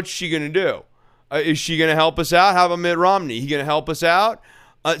 What's she going to do? Is she going to help us out? How about Mitt Romney? He going to help us out?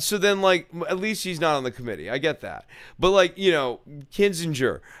 So then, like, at least he's not on the committee. I get that. But, like,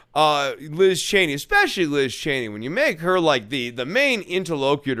 Kinzinger, Liz Cheney, especially Liz Cheney, when you make her, like, the main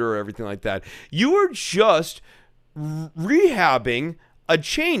interlocutor or everything like that, you are just rehabbing a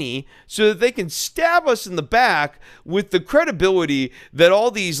Cheney so that they can stab us in the back with the credibility that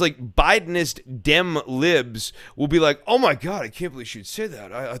all these like Bidenist Dem libs will be like, oh my God, I can't believe she'd say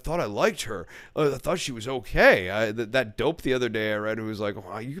that. I thought I liked her. I thought she was okay. That dope the other day I read who was like,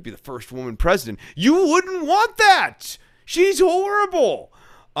 oh, you could be the first woman president. You wouldn't want that. She's horrible.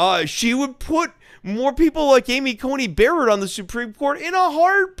 She would put more people like Amy Coney Barrett on the Supreme Court in a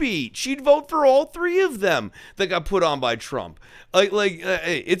heartbeat. She'd vote for all 3 of them that got put on by Trump.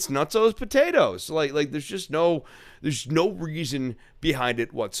 It's nutsos potatoes. There's no reason behind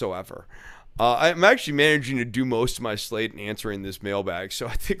it whatsoever. I'm actually managing to do most of my slate and answering this mailbag. So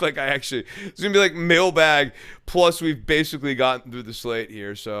I think it's going to be like mailbag plus we've basically gotten through the slate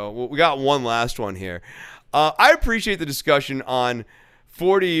here. So we got one last one here. I appreciate the discussion on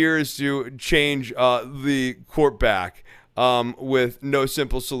 40 years to change the court back with no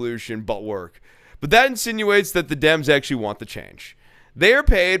simple solution but work. But that insinuates that the Dems actually want the change. They are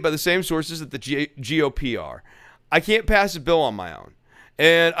paid by the same sources that the GOP are. I can't pass a bill on my own.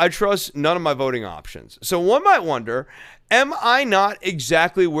 And I trust none of my voting options. So one might wonder, am I not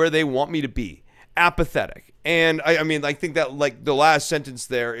exactly where they want me to be? Apathetic. And I think that like the last sentence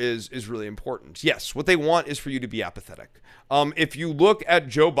there is really important. Yes, what they want is for you to be apathetic. If you look at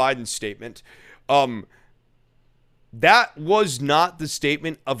Joe Biden's statement, that was not the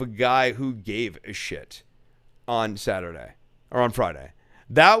statement of a guy who gave a shit on Saturday or on Friday.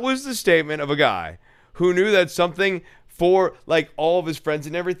 That was the statement of a guy who knew that something for like all of his friends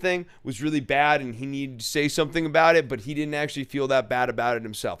and everything was really bad and he needed to say something about it, but he didn't actually feel that bad about it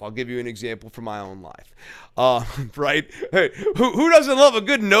himself. I'll give you an example from my own life. Right? Hey, who doesn't love a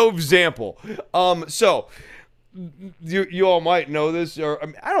good no example? So you all might know this, or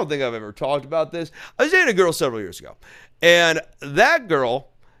I don't think I've ever talked about this. I was dating a girl several years ago, and that girl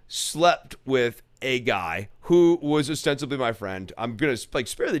slept with a guy who was ostensibly my friend. I'm going to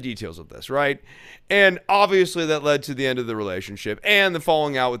spare the details of this, right? And obviously that led to the end of the relationship and the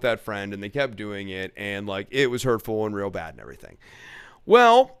falling out with that friend, and they kept doing it, and it was hurtful and real bad and everything.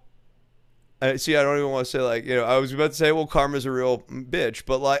 Well, see, I don't even want to say I was about to say, well, karma's a real bitch,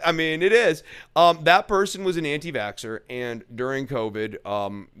 but it is. That person was an anti-vaxxer, and during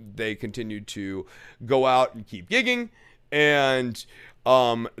COVID, they continued to go out and keep gigging, and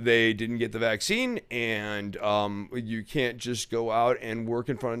they didn't get the vaccine, and you can't just go out and work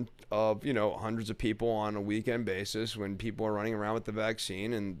in front of hundreds of people on a weekend basis when people are running around with the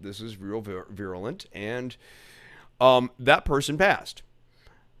vaccine, and this is real virulent, and that person passed.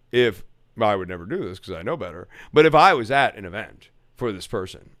 I would never do this because I know better, but if I was at an event for this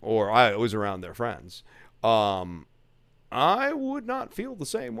person or I was around their friends, I would not feel the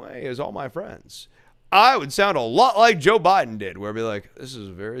same way as all my friends. I would sound a lot like Joe Biden did, where I'd be like, this is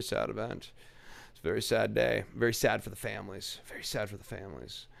a very sad event. It's a very sad day. Very sad for the families. Very sad for the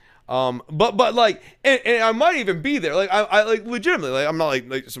families. But and I might even be there. I legitimately, I'm not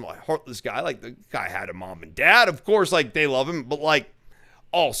like some heartless guy. The guy had a mom and dad. Of course, they love him. But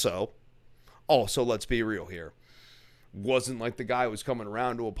also, let's be real here. Wasn't like the guy was coming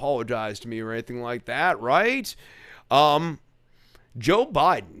around to apologize to me or anything like that, right? Joe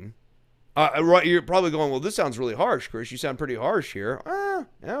Biden. Right, you're probably going, well, this sounds really harsh, Chris. You sound pretty harsh here.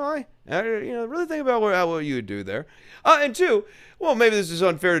 Really think about what you would do there. And two, well, maybe this is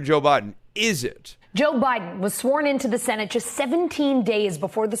unfair to Joe Biden. Is it? Joe Biden was sworn into the Senate just 17 days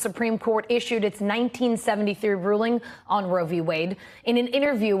before the Supreme Court issued its 1973 ruling on Roe v. Wade. In an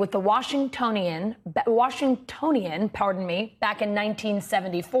interview with the Washingtonian, back in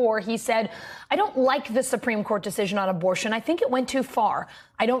 1974, he said, I don't like the Supreme Court decision on abortion. I think it went too far.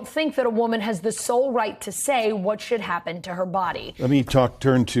 I don't think that a woman has the sole right to say what should happen to her body. Let me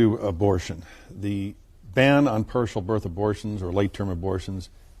turn to abortion. The ban on partial birth abortions or late-term abortions,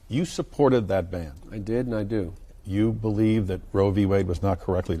 you supported that ban. I did, and I do. You believe that Roe v. Wade was not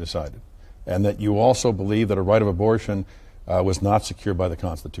correctly decided, and that you also believe that a right of abortion was not secured by the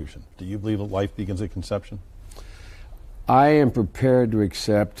Constitution. Do you believe that life begins at conception? I am prepared to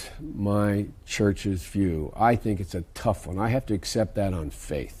accept my church's view. I think it's a tough one. I have to accept that on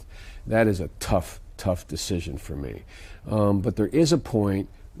faith. That is a tough decision for me. But there is a point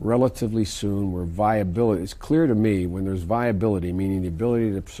relatively soon where viability, it's clear to me when there's viability, meaning the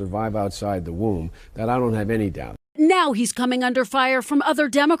ability to survive outside the womb, that I don't have any doubt. Now he's coming under fire from other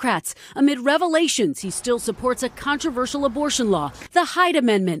Democrats. Amid revelations, he still supports a controversial abortion law, the Hyde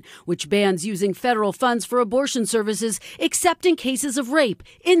Amendment, which bans using federal funds for abortion services except in cases of rape,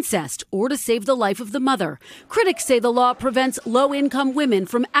 incest, or to save the life of the mother. Critics say the law prevents low-income women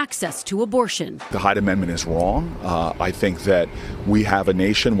from access to abortion. The Hyde Amendment is wrong. I think that we have a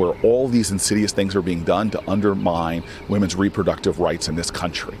nation where all these insidious things are being done to undermine women's reproductive rights in this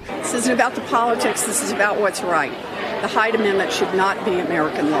country. This isn't about the politics. This is about what's right. The Hyde Amendment should not be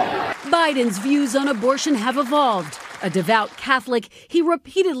American law. Biden's views on abortion have evolved. A devout Catholic, he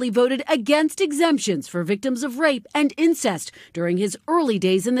repeatedly voted against exemptions for victims of rape and incest during his early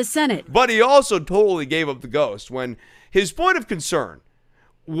days in the Senate. But he also totally gave up the ghost when his point of concern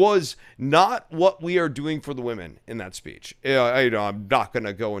was not what we are doing for the women in that speech. I'm not going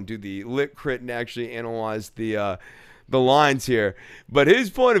to go and do the lit crit and actually analyze the lines here. But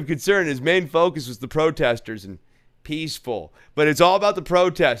his point of concern, his main focus was the protesters and peaceful. But it's all about the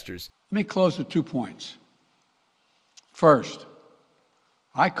protesters. Let me close with 2 points. First,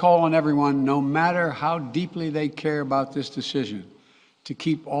 I call on everyone, no matter how deeply they care about this decision, to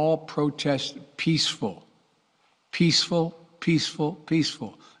keep all protests peaceful. Peaceful, peaceful,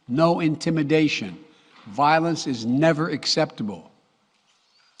 peaceful. No intimidation. Violence is never acceptable.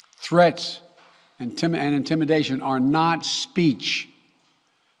 Threats and intimidation are not speech.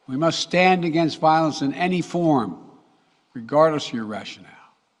 We must stand against violence in any form, regardless of your rationale.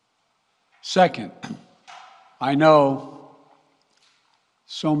 Second, I know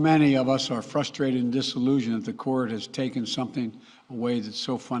so many of us are frustrated and disillusioned that the court has taken something away that's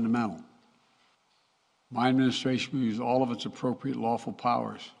so fundamental. My administration will use all of its appropriate lawful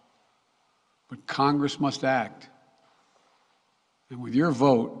powers, but Congress must act. And with your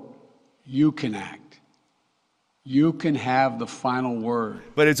vote, you can act. You can have the final word.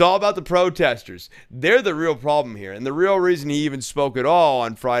 But it's all about the protesters. They're the real problem here. And the real reason he even spoke at all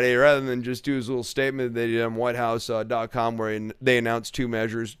on Friday, rather than just do his little statement that he did on WhiteHouse.com where they announced 2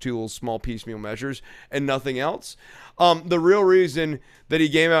 measures, 2 little small piecemeal measures, and nothing else. The real reason that he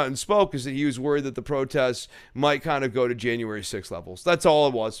came out and spoke is that he was worried that the protests might kind of go to January 6th levels. That's all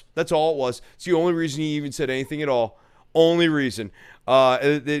it was. That's all it was. It's the only reason he even said anything at all. Only reason.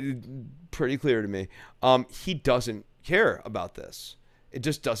 Pretty clear to me. He doesn't care about this. It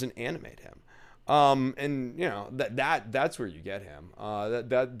just doesn't animate him. And you know that's where you get him.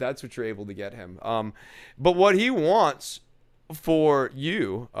 That's what you're able to get him. But what he wants for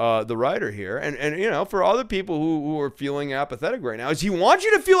you, the writer here, and you know, for other people who are feeling apathetic right now, is he wants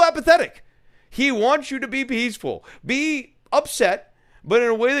you to feel apathetic. He wants you to be peaceful, be upset, but in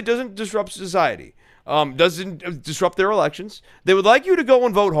a way that doesn't disrupt society, doesn't disrupt their elections. They would like you to go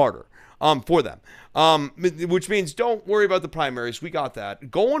and vote harder. For them, which means don't worry about the primaries. We got that.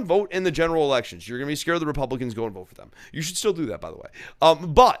 Go and vote in the general elections. You're going to be scared of the Republicans. Go and vote for them. You should still do that, by the way.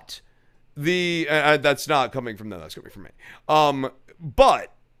 But that's not coming from them. That's coming from me.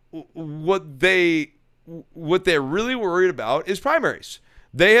 But what they're really worried about is primaries.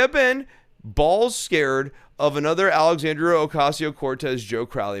 They have been balls scared of another Alexandria Ocasio-Cortez, Joe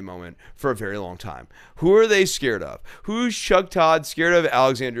Crowley moment for a very long time. Who are they scared of? Who's Chuck Todd scared of?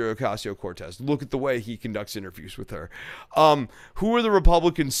 Alexandria Ocasio-Cortez. Look at the way he conducts interviews with her. Who are the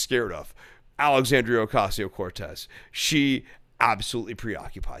Republicans scared of? Alexandria Ocasio-Cortez. She absolutely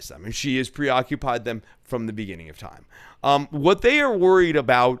preoccupies them, and she has preoccupied them from the beginning of time. What they are worried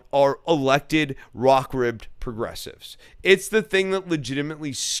about are elected rock-ribbed progressives. It's the thing that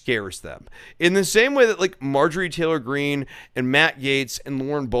legitimately scares them. In the same way that like Marjorie Taylor Greene and Matt Gaetz and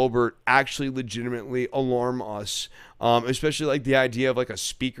Lauren Boebert actually legitimately alarm us, especially like the idea of like a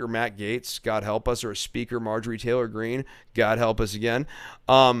speaker Matt Gaetz, God help us, or a speaker Marjorie Taylor Greene, God help us again.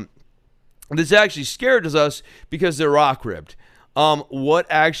 This actually scares us because they're rock-ribbed. What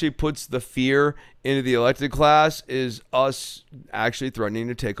actually puts the fear into the elected class is us actually threatening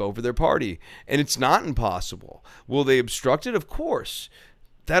to take over their party. And it's not impossible. Will they obstruct it? Of course.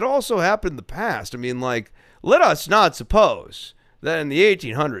 That also happened in the past. I mean, like, let us not suppose that in the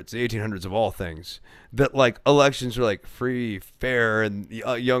 1800s of all things, that like elections were like free, fair, and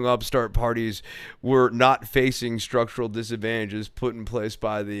young upstart parties were not facing structural disadvantages put in place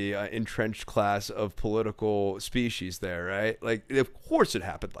by the entrenched class of political species there, right? Like, of course it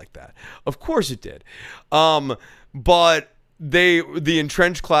happened like that. Of course it did. But the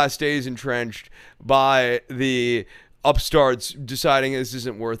entrenched class stays entrenched by the upstarts deciding this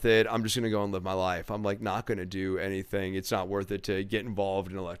isn't worth it. I'm just going to go and live my life. I'm like not going to do anything. It's not worth it to get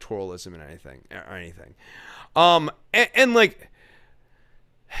involved in electoralism and anything. And like,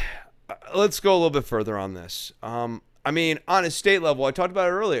 let's go a little bit further on this. I mean, on a state level, I talked about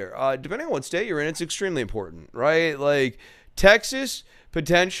it earlier. Depending on what state you're in, it's extremely important, right? Like Texas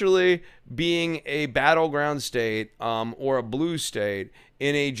potentially being a battleground state or a blue state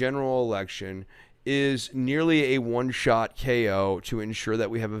in a general election is nearly a one-shot KO to ensure that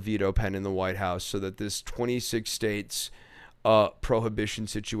we have a veto pen in the White House so that this 26 states prohibition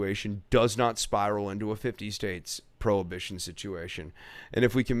situation does not spiral into a 50 states prohibition situation. And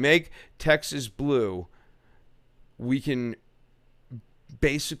if we can make Texas blue, we can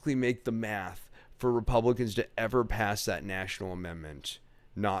basically make the math for Republicans to ever pass that national amendment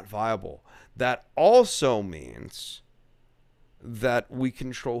not viable. That also means that we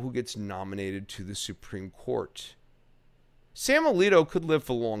control who gets nominated to the Supreme Court. Sam Alito could live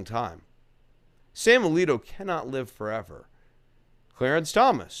for a long time. Sam Alito cannot live forever. Clarence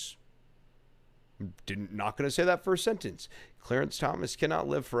Thomas, not going to say that first sentence. Clarence Thomas cannot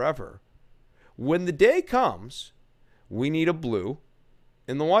live forever. When the day comes, we need a blue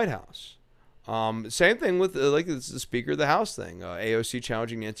in the White House. Same thing with like it's the Speaker of the House thing, AOC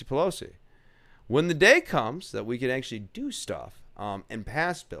challenging Nancy Pelosi. When the day comes that we can actually do stuff and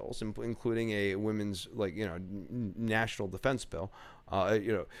pass bills, including a women's national defense bill,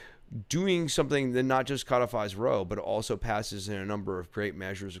 doing something that not just codifies Roe, but also passes in a number of great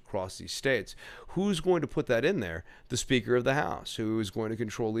measures across these states. Who's going to put that in there? The Speaker of the House. Who is going to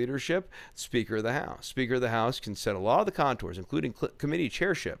control leadership? Speaker of the House. Speaker of the House can set a lot of the contours, including committee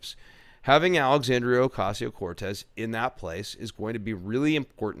chairships. Having Alexandria Ocasio-Cortez in that place is going to be really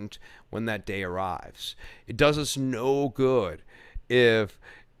important when that day arrives. It does us no good if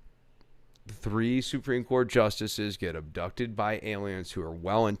 3 Supreme Court justices get abducted by aliens who are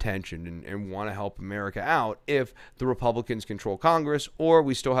well-intentioned and want to help America out if the Republicans control Congress or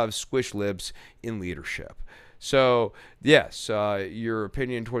we still have squish libs in leadership. So, yes, your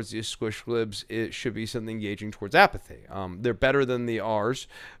opinion towards these squish libs, it should be something engaging towards apathy. They're better than the R's,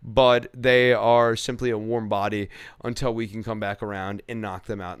 but they are simply a warm body until we can come back around and knock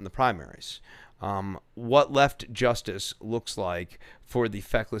them out in the primaries. What left justice looks like for the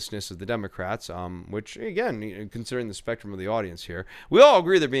fecklessness of the Democrats, which, again, considering the spectrum of the audience here, we all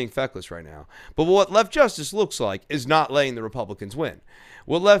agree they're being feckless right now. But what left justice looks like is not letting the Republicans win.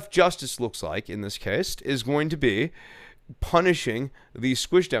 What left justice looks like, in this case, is going to be punishing these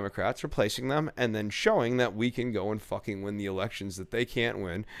squish Democrats, replacing them, and then showing that we can go and fucking win the elections that they can't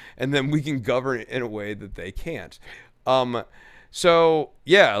win, and then we can govern in a way that they can't. So,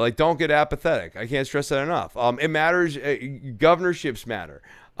 yeah, don't get apathetic. I can't stress that enough. It matters. Governorships matter.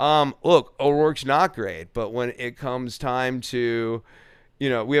 Look, O'Rourke's not great, but when it comes time to,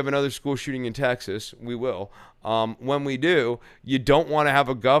 we have another school shooting in Texas. We will. When we do, you don't want to have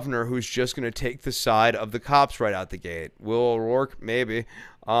a governor who's just going to take the side of the cops right out the gate. Will O'Rourke? Maybe.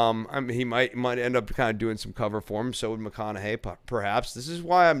 He might end up kind of doing some cover for him. So would McConaughey, perhaps. This is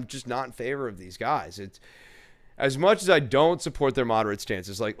why I'm just not in favor of these guys. It's as much as I don't support their moderate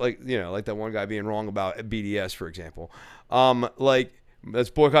stances, like that one guy being wrong about BDS, for example.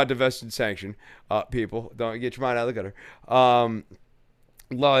 That's boycott, divest, and sanction. People, don't get your mind out of the gutter.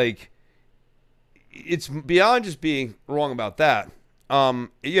 It's beyond just being wrong about that.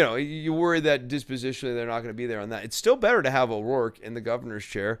 You worry that dispositionally they're not going to be there on that. It's still better to have O'Rourke in the governor's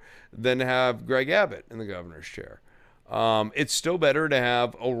chair than to have Greg Abbott in the governor's chair. It's still better to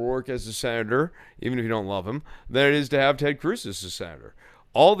have O'Rourke as a senator, even if you don't love him, than it is to have Ted Cruz as a senator.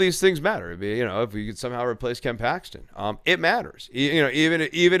 All these things matter. If we could somehow replace Ken Paxton, it matters. Even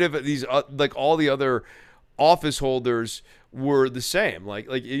if these all the other office holders were the same.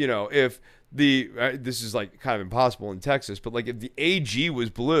 If this is kind of impossible in Texas, but if the AG was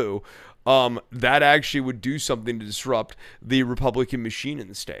blue, that actually would do something to disrupt the Republican machine in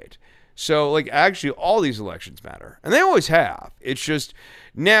the state. So, actually, all these elections matter. And they always have. It's just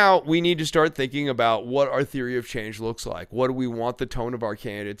now we need to start thinking about what our theory of change looks like. What do we want the tone of our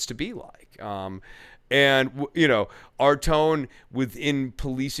candidates to be like? Our tone within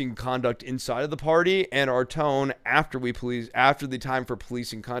policing conduct inside of the party and our tone after the time for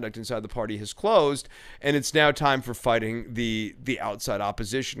policing conduct inside the party has closed. And it's now time for fighting the outside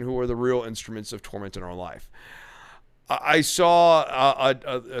opposition, who are the real instruments of torment in our life. I saw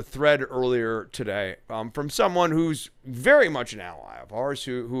a thread earlier today from someone who's very much an ally of ours,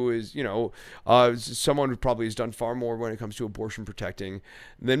 who is, someone who probably has done far more when it comes to abortion protecting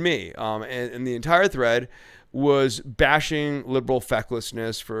than me. And the entire thread was bashing liberal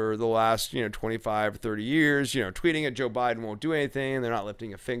fecklessness for the last, 25 or 30 years, tweeting at Joe Biden won't do anything. They're not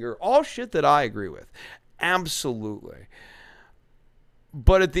lifting a finger. All shit that I agree with. Absolutely.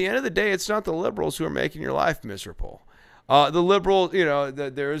 But at the end of the day, it's not the liberals who are making your life miserable. The liberal,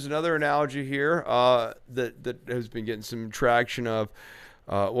 there is another analogy here that has been getting some traction of.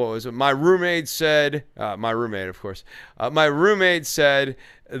 What was it? My roommate, of course. My roommate said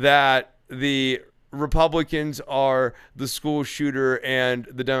that the Republicans are the school shooter and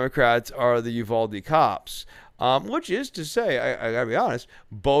the Democrats are the Uvalde cops. Which is to say, I gotta be honest,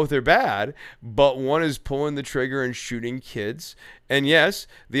 both are bad, but one is pulling the trigger and shooting kids. And yes,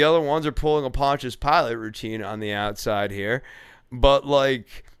 the other ones are pulling a Pontius Pilate routine on the outside here. But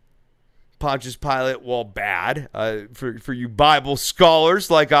like Pontius Pilate, well, bad for you Bible scholars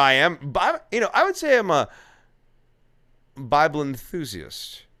like I am. I would say I'm a Bible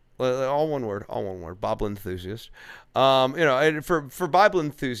enthusiast. All one word, Bible enthusiast. And for Bible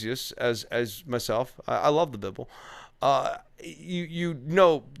enthusiasts as myself, I love the Bible. You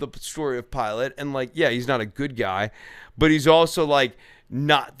know the story of Pilate, and he's not a good guy, but he's also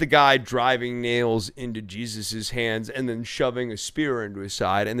not the guy driving nails into Jesus's hands and then shoving a spear into his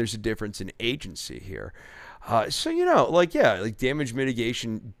side. And there's a difference in agency here. Damage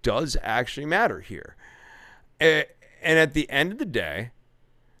mitigation does actually matter here. And at the end of the day,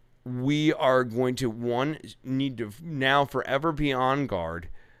 we are going to, need to now forever be on guard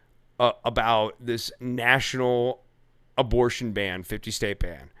about this national abortion ban, 50-state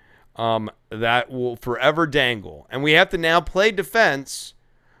ban, that will forever dangle. And we have to now play defense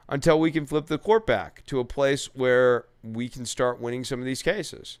until we can flip the court back to a place where we can start winning some of these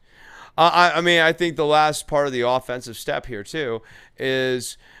cases. I think the last part of the offensive step here, too,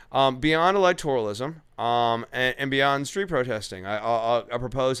 is beyond electoralism and beyond street protesting. I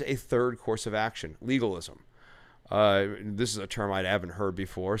propose a third course of action, legalism. This is a term I haven't heard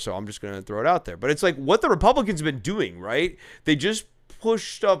before, so I'm just going to throw it out there. But it's like what the Republicans have been doing, right? They just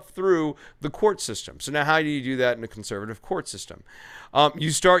push stuff through the court system. So now how do you do that in a conservative court system?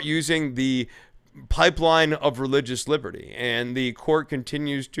 You start using the pipeline of religious liberty, and the court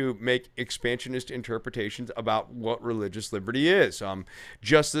continues to make expansionist interpretations about what religious liberty is.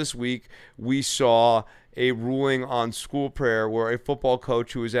 Just this week, we saw a ruling on school prayer where a football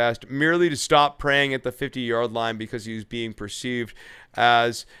coach who was asked merely to stop praying at the 50-yard line because he was being perceived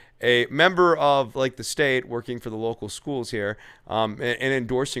as a member of the state working for the local schools here and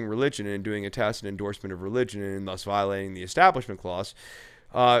endorsing religion and doing a tacit endorsement of religion and thus violating the Establishment Clause.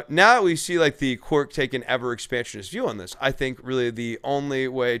 Now that we see the court take an ever expansionist view on this, I think really the only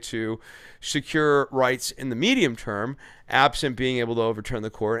way to secure rights in the medium term, absent being able to overturn the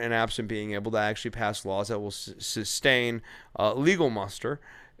court and absent being able to actually pass laws that will sustain legal muster,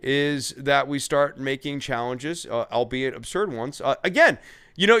 is that we start making challenges, albeit absurd ones. Again,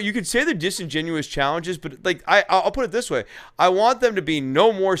 you could say they're disingenuous challenges, but I'll put it this way. I want them to be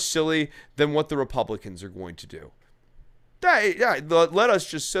no more silly than what the Republicans are going to do. Let us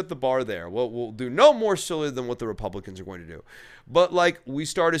just set the bar there. We'll do no more silly than what the Republicans are going to do. But we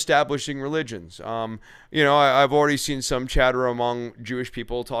start establishing religions. I've already seen some chatter among Jewish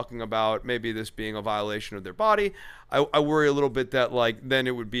people talking about maybe this being a violation of their body. I worry a little bit that then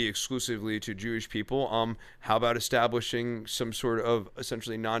it would be exclusively to Jewish people. How about establishing some sort of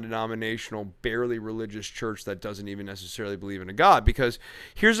essentially non-denominational, barely religious church that doesn't even necessarily believe in a God? Because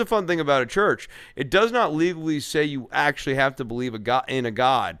here's the fun thing about a church. It does not legally say you actually have to believe in a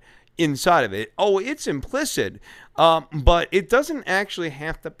God inside of it. Oh, it's implicit, but it doesn't actually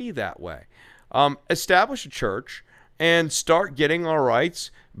have to be that way. Establish a church and start getting our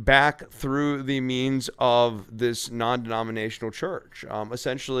rights back through the means of this non-denominational church.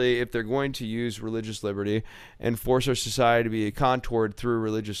 Essentially, if they're going to use religious liberty and force our society to be contoured through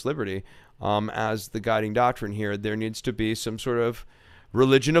religious liberty as the guiding doctrine here, there needs to be some sort of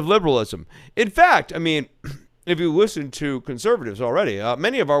religion of liberalism. In fact, if you listen to conservatives already,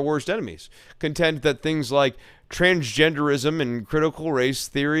 many of our worst enemies contend that things like transgenderism and critical race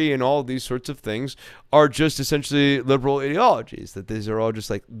theory and all these sorts of things are just essentially liberal ideologies, that these are all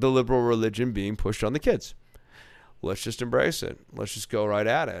just the liberal religion being pushed on the kids. Let's just embrace it. Let's just go right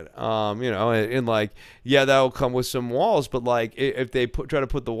at it. That'll come with some walls, but if they try to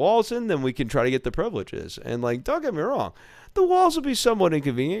put the walls in, then we can try to get the privileges. And don't get me wrong, the walls will be somewhat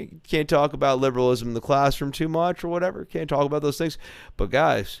inconvenient. You can't talk about liberalism in the classroom too much or whatever. Can't talk about those things. But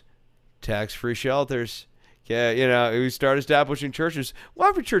guys, tax-free shelters. Yeah, we start establishing churches. Why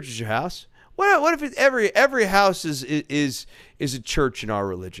every church is your house? What if every house is a church in our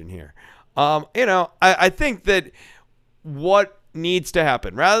religion here? I think that what needs to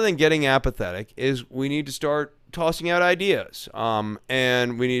happen, rather than getting apathetic, is we need to start tossing out ideas,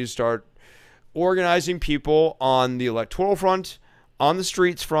 and we need to start organizing people on the electoral front, on the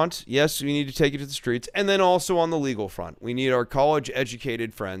streets front. Yes, we need to take it to the streets, and then also on the legal front. We need our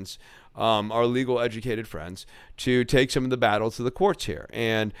college-educated friends our legal educated friends, to take some of the battle to the courts here.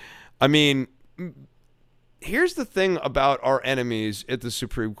 And I mean, here's the thing about our enemies at the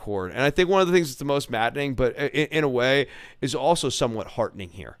Supreme Court. And I think one of the things that's the most maddening, but in a way is also somewhat heartening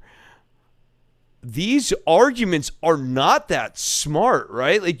here. These arguments are not that smart,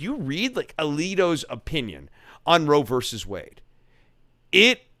 right? Like, you read like Alito's opinion on Roe versus Wade.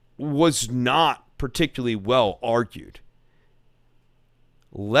 It was not particularly well argued.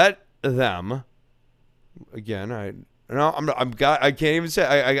 Let them, again, I can't even say,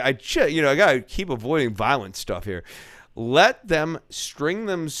 I gotta keep avoiding violent stuff here. Let them string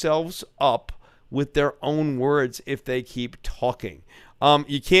themselves up with their own words if they keep talking.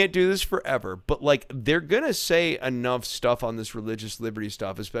 You can't do this forever, but like, they're going to say enough stuff on this religious liberty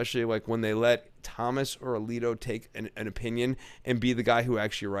stuff, especially like when they let Thomas or Alito take an opinion and be the guy who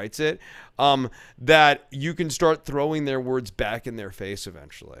actually writes it, that you can start throwing their words back in their face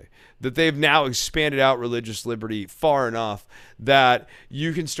eventually. That they've now expanded out religious liberty far enough that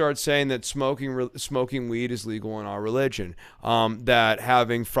you can start saying that smoking weed is legal in our religion, that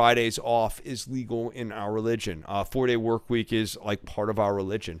having Fridays off is legal in our religion, 4-day work week is like part of our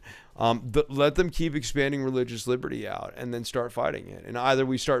religion. Let them keep expanding religious liberty out and then start fighting it. And either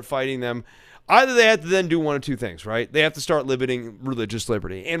we start fighting them, either they have to then do one of two things, right? They have to start limiting religious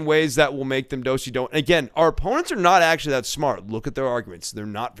liberty in ways that will make them do-si-don't. Again, our opponents are not actually that smart. Look at their arguments. They're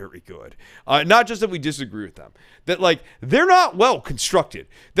not very good. Not just that we disagree with them. That, like, they're not well constructed.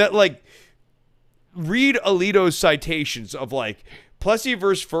 That, like, read Alito's citations of, like, Plessy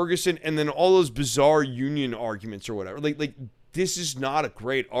versus Ferguson and then all those bizarre union arguments or whatever. Like this is not a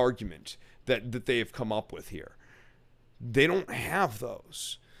great argument that they have come up with here. They don't have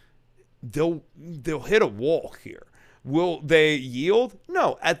those. They'll hit a wall here. Will they yield?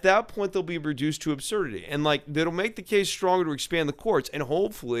 No. At that point, they'll be reduced to absurdity. And like, that'll make the case stronger to expand the courts. And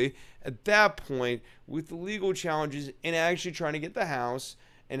hopefully, at that point, with the legal challenges and actually trying to get the House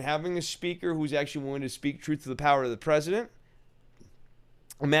and having a speaker who's actually willing to speak truth to the power of the president,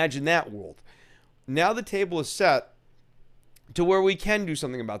 imagine that world. Now the table is set to where we can do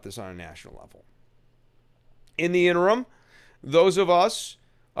something about this on a national level. In the interim, those of us,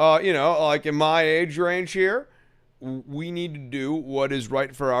 like in my age range here, we need to do what is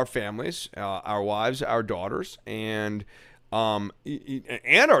right for our families, our wives, our daughters, and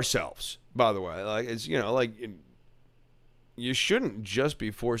ourselves. By the way, like, it's, you shouldn't just be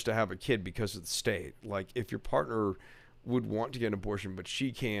forced to have a kid because of the state. Like, if your partner would want to get an abortion but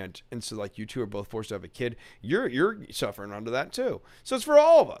she can't, and so like you two are both forced to have a kid, you're suffering under that too. So it's for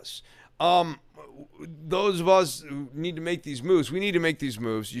all of us. Those of us who need to make these moves, we need to make these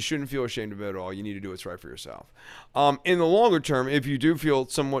moves. You shouldn't feel ashamed of it at all. You need to do what's right for yourself. In the longer term, if you do feel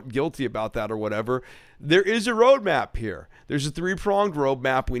somewhat guilty about that or whatever, there is a roadmap here. There's a 3-pronged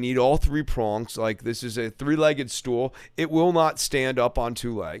roadmap. We need all 3 prongs. Like, this is a 3-legged stool. It will not stand up on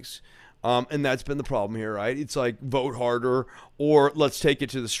 2 legs. And that's been the problem here, right? It's like, vote harder or let's take it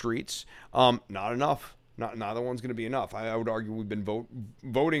to the streets. Not enough. Neither one's going to be enough. I would argue we've been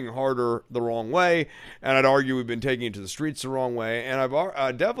voting harder the wrong way, and I'd argue we've been taking it to the streets the wrong way, and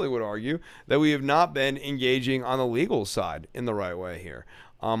I definitely would argue that we have not been engaging on the legal side in the right way here.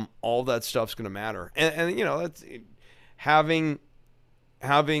 All that stuff's going to matter, and that's having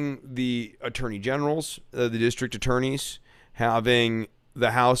the attorney generals, the district attorneys, having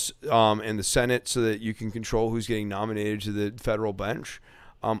the House and the Senate so that you can control who's getting nominated to the federal bench.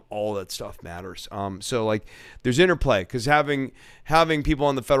 All that stuff matters. So like, there's interplay, because having people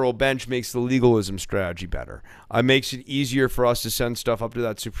on the federal bench makes the legalism strategy better. Makes it easier for us to send stuff up to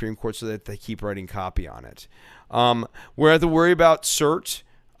that Supreme Court so that they keep writing copy on it. We have to worry about cert.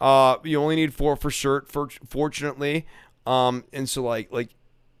 You only need 4 for cert, fortunately. And so like,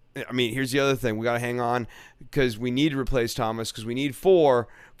 I mean, here's the other thing. We got to hang on, because we need to replace Thomas, because we need 4.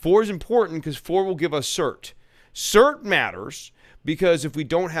 4 is important because 4 will give us cert. Cert matters because if we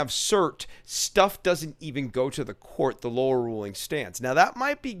don't have cert, stuff doesn't even go to the court. The lower ruling stands. Now, that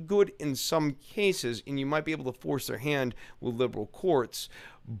might be good in some cases, and you might be able to force their hand with liberal courts.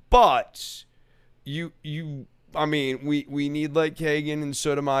 But we need like Kagan and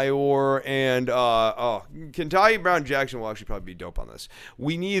Sotomayor and Ketanji Brown Jackson will actually probably be dope on this.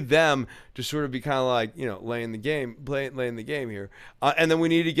 We need them to sort of be kind of like, laying the game here. And then we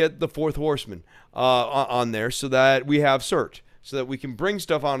need to get the 4th horseman on there so that we have cert, so that we can bring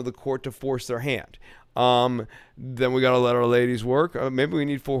stuff onto the court to force their hand. Then we got to let our ladies work. Maybe we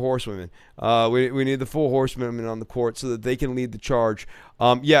need 4 horsewomen. We need the 4 horsewomen on the court so that they can lead the charge.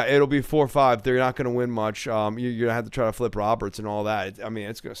 It'll be 4-5. They're not going to win much. You're going to have to try to flip Roberts and all that.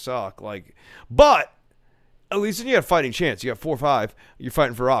 It's going to suck. But at least then you have a fighting chance. You got 4-5. You're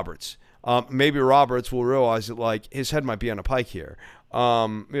fighting for Roberts. maybe Roberts will realize that like his head might be on a pike here.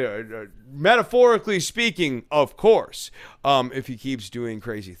 Metaphorically speaking, of course, if he keeps doing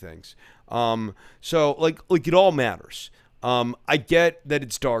crazy things. So like it all matters. I get that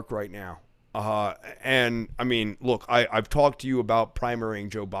it's dark right now. And I mean, look, I've talked to you about primarying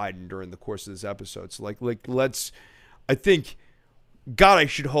Joe Biden during the course of this episode. So I think, God, I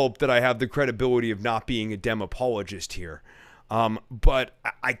should hope that I have the credibility of not being a Dem apologist here. But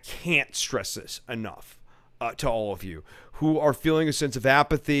I can't stress this enough to all of you who are feeling a sense of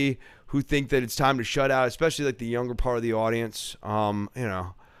apathy, who think that it's time to shut out, especially like the younger part of the audience. Glad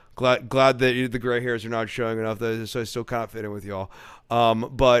that the gray hairs are not showing enough, so I still kind of fit in with y'all.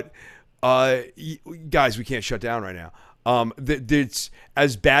 But guys, we can't shut down right now. It's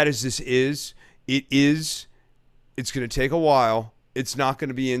as bad as this is. It's going to take a while. It's not going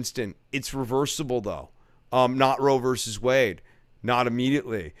to be instant. It's reversible though. Not Roe versus Wade, not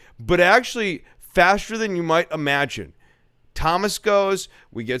immediately, but actually faster than you might imagine. Thomas goes,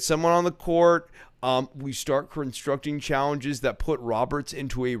 we get someone on the court, we start constructing challenges that put Roberts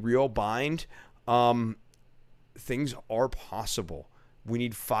into a real bind. Things are possible. We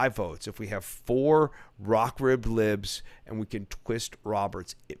need 5 votes. If we have 4 rock-ribbed libs and we can twist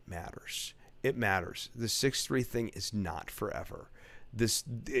Roberts, it matters. It matters. The 6-3 thing is not forever.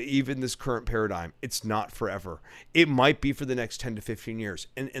 Even this current paradigm, it's not forever. It might be for the next 10 to 15 years.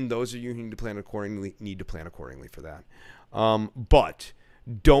 And those of you who need to plan accordingly for that. But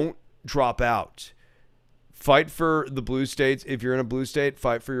don't drop out. Fight for the blue states. If you're in a blue state,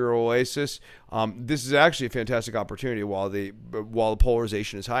 fight for your oasis. This is actually a fantastic opportunity while the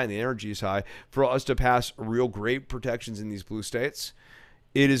polarization is high and the energy is high for us to pass real great protections in these blue states.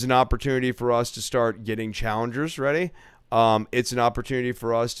 It is an opportunity for us to start getting challengers ready. It's an opportunity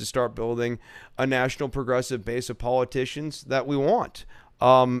for us to start building a national progressive base of politicians that we want,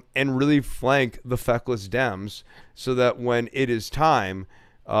 and really flank the feckless Dems so that when it is time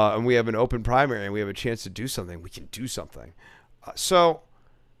and we have an open primary and we have a chance to do something, we can do something. So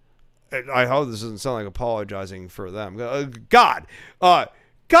I hope this doesn't sound like apologizing for them.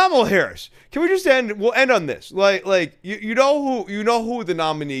 Kamala Harris. Can we just end? We'll end on this. You know who the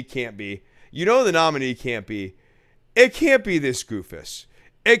nominee can't be. You know the nominee can't be. It can't be this goofus.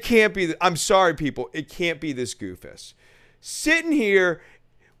 It can't be. I'm sorry, people. It can't be this goofus. Sitting here,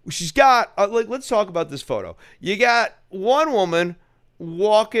 she's got. Let's talk about this photo. You got one woman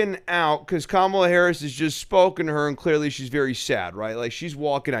walking out because Kamala Harris has just spoken to her, and clearly she's very sad, right? Like she's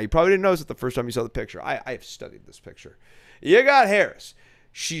walking out. You probably didn't notice it the first time you saw the picture. I have studied this picture. You got Harris.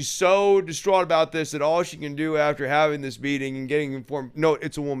 She's so distraught about this that all she can do after having this meeting and getting informed. No,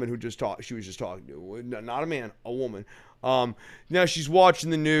 it's a woman who just talked. She was just talking to, not a man, a woman. Now she's watching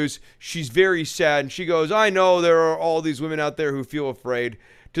the news. She's very sad. And she goes, I know there are all these women out there who feel afraid.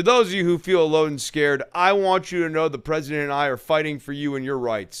 To those of you who feel alone and scared, I want you to know the president and I are fighting for you and your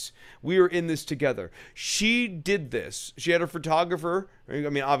rights. We are in this together. She did this. She had her photographer. I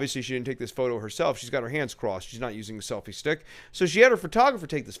mean, obviously she didn't take this photo herself. She's got her hands crossed. She's not using a selfie stick. So she had her photographer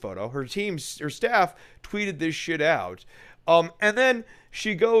take this photo. Her staff tweeted this shit out. And then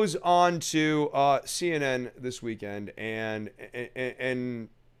she goes on to CNN this weekend and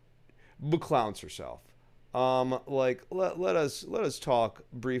beclowns herself. Let us talk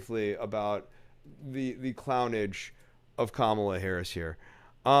briefly about the clownage of Kamala Harris here.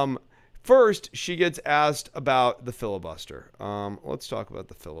 First, she gets asked about the filibuster. Let's talk about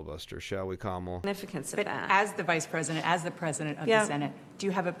the filibuster, shall we, Kamala? Significance of but that. As the vice president, as the president of the Senate, do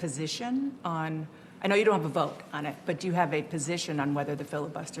you have a position on? I know you don't have a vote on it, but do you have a position on whether the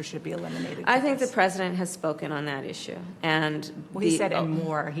filibuster should be eliminated? I think the president has spoken on that issue, and he said and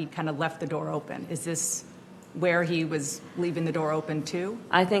more. He kind of left the door open. Is this where he was leaving the door open to?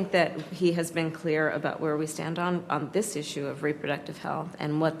 I think that he has been clear about where we stand on this issue of reproductive health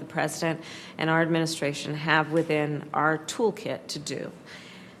and what the president and our administration have within our toolkit to do.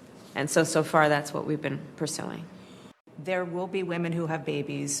 And so far, that's what we've been pursuing. There will be women who have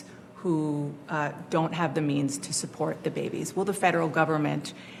babies who don't have the means to support the babies. Will the federal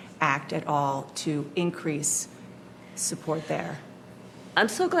government act at all to increase support there? I'm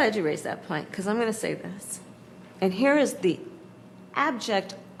so glad you raised that point, because I'm going to say this. And here is the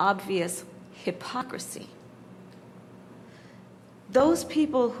abject, obvious hypocrisy. Those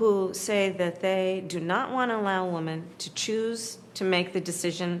people who say that they do not want to allow a woman to choose to make the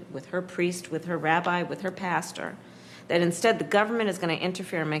decision with her priest, with her rabbi, with her pastor, that instead the government is going to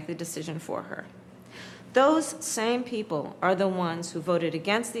interfere and make the decision for her. Those same people are the ones who voted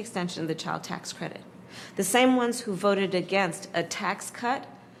against the extension of the child tax credit, the same ones who voted against a tax cut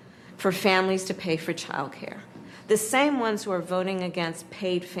for families to pay for child care, the same ones who are voting against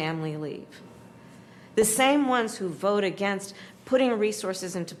paid family leave, the same ones who vote against putting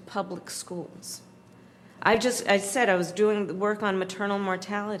resources into public schools. I said I was doing work on maternal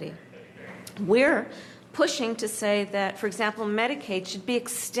mortality. We're pushing to say that, for example, Medicaid should be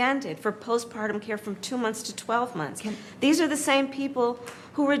extended for postpartum care from 2 months to 12 months. These are the same people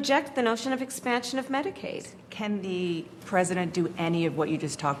who reject the notion of expansion of Medicaid. Can the president do any of what you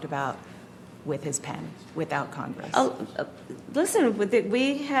just talked about with his pen, without Congress? Listen,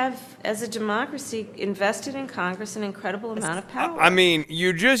 we have, as a democracy, invested in Congress an incredible amount of power. I mean,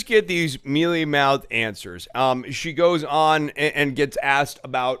 you just get these mealy-mouthed answers. She goes on and gets asked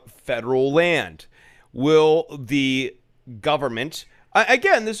about federal land. Will the government...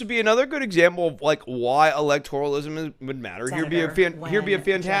 Again, this would be another good example of like why electoralism would matter. Here'd be a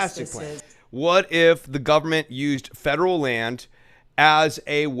fantastic plan. What if the government used federal land as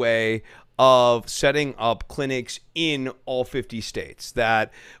a way of setting up clinics in all 50 states?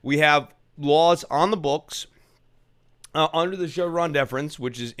 That we have laws on the books under the Chevron deference,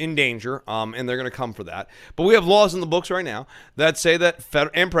 which is in danger, and they're going to come for that. But we have laws in the books right now that say that,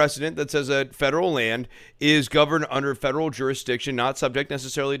 and precedent that says that federal land is governed under federal jurisdiction, not subject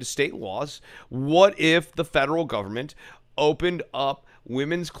necessarily to state laws. What if the federal government opened up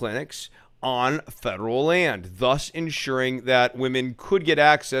women's clinics on federal land, thus ensuring that women could get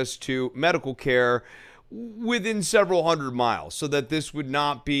access to medical care within several hundred miles, so that this would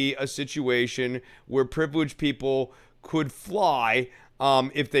not be a situation where privileged people could fly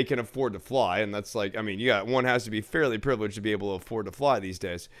if they can afford to fly. And that's like, I mean, one has to be fairly privileged to be able to afford to fly these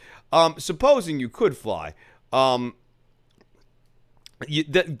days. Supposing you could fly, those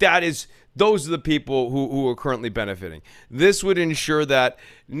are the people who are currently benefiting. This would ensure that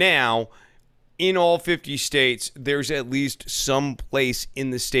now in all 50 states, there's at least some place in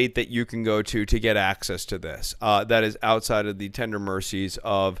the state that you can go to get access to this. That is outside of the tender mercies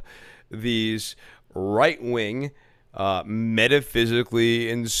of these right-wing, metaphysically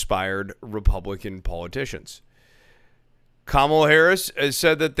inspired Republican politicians. Kamala Harris has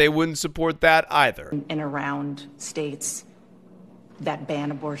said that they wouldn't support that either. In around states that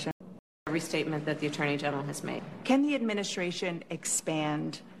ban abortion. Every statement that the Attorney General has made. Can the administration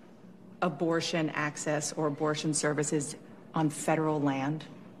expand abortion access or abortion services on federal land,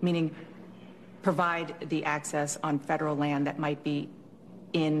 meaning provide the access on federal land that might be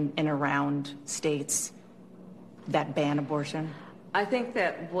in and around states that ban abortion? I think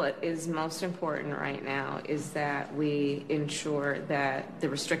that what is most important right now is that we ensure that the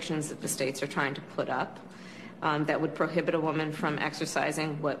restrictions that the states are trying to put up that would prohibit a woman from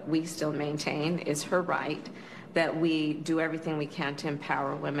exercising what we still maintain is her right, that we do everything we can to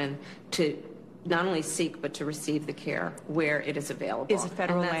empower women to not only seek but to receive the care where it is available. Is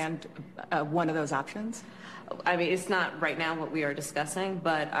federal land one of those options? I mean, it's not right now what we are discussing,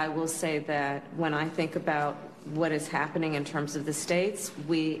 but I will say that when I think about what is happening in terms of the states,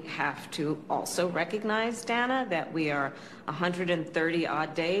 we have to also recognize, Dana, that we are 130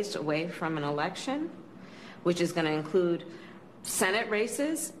 odd days away from an election, which is going to include Senate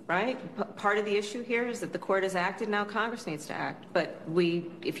races, right? Part of the issue here is that the court has acted, now Congress needs to act. But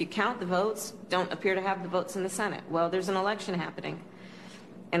if you count the votes, don't appear to have the votes in the Senate. Well, there's an election happening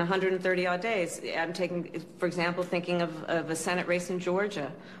in 130 odd days. I'm taking, for example, thinking of a Senate race in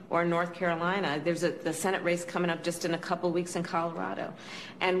Georgia or North Carolina. There's the Senate race coming up just in a couple weeks in Colorado.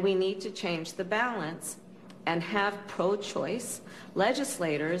 And we need to change the balance and have pro-choice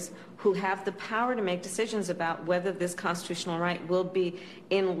legislators who have the power to make decisions about whether this constitutional right will be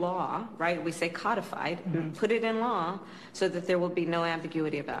in law, right? We say codified, put it in law so that there will be no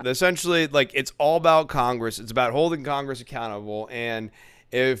ambiguity about it. Essentially, like, it's all about Congress. It's about holding Congress accountable. And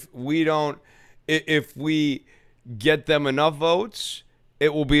if we get them enough votes,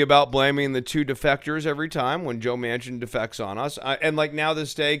 it will be about blaming the two defectors every time when Joe Manchin defects on us. And like now the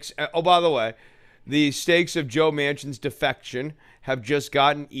stakes, oh, by the way, the stakes of Joe Manchin's defection have just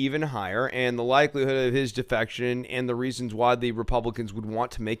gotten even higher, and the likelihood of his defection and the reasons why the Republicans would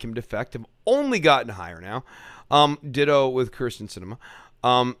want to make him defect have only gotten higher now. Ditto with Kyrsten Sinema.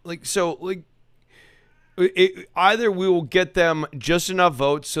 Either we will get them just enough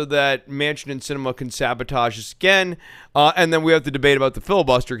votes so that Manchin and Sinema can sabotage us again, and then we have to debate about the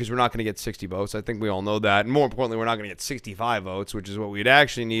filibuster because we're not going to get 60 votes. I think we all know that. And more importantly, we're not going to get 65 votes, which is what we'd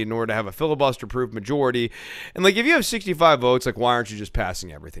actually need in order to have a filibuster-proof majority. And, like, if you have 65 votes, like, why aren't you just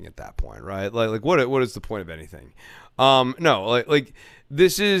passing everything at that point, right? Like what is the point of anything?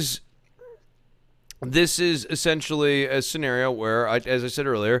 This is essentially a scenario where, as I said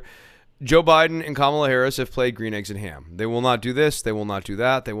earlier, Joe Biden and Kamala Harris have played green eggs and ham. They will not do this. They will not do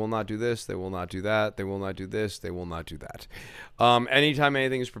that. They will not do this. They will not do that. They will not do this. They will not do that. Anytime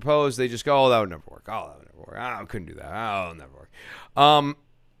anything is proposed, they just go, oh, that would never work. Oh, that would never work. Oh, I couldn't do that. Oh, it'll never work.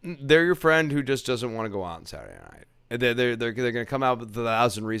 They're your friend who just doesn't want to go out on Saturday night. They're going to come out with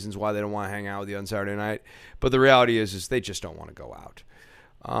 1,000 reasons why they don't want to hang out with you on Saturday night. But the reality is they just don't want to go out.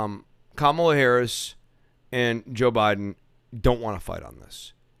 Kamala Harris and Joe Biden don't want to fight on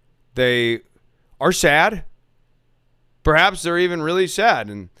this. They are sad. Perhaps they're even really sad.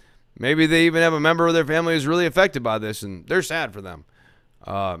 And maybe they even have a member of their family who's really affected by this, and they're sad for them.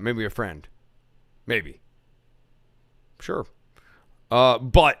 Maybe a friend. Maybe. Sure.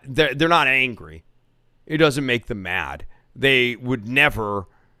 But they're not angry. It doesn't make them mad. They would never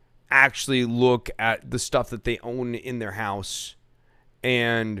actually look at the stuff that they own in their house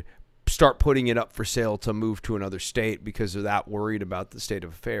and start putting it up for sale to move to another state because they're that worried about the state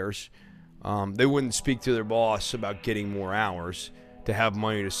of affairs. They wouldn't speak to their boss about getting more hours to have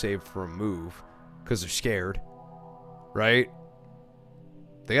money to save for a move because they're scared, right?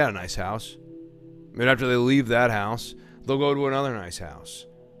 They got a nice house. I mean, after they leave that house, they'll go to another nice house.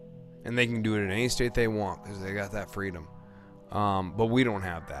 And they can do it in any state they want because they got that freedom. But we don't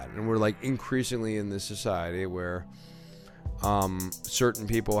have that. And we're like increasingly in this society where certain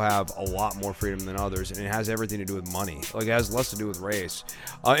people have a lot more freedom than others. And it has everything to do with money. Like, it has less to do with race.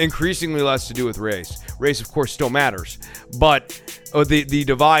 Increasingly less to do with race. Race, of course, still matters. But the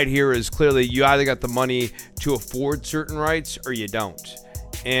divide here is clearly you either got the money to afford certain rights or you don't.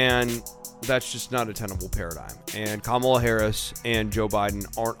 And that's just not a tenable paradigm. And Kamala Harris and Joe Biden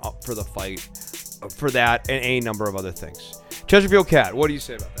aren't up for the fight for that and a number of other things. Chesterfield Cat, what do you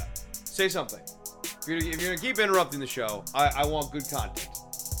say about that? Say something. If you're going to keep interrupting the show, I want good content.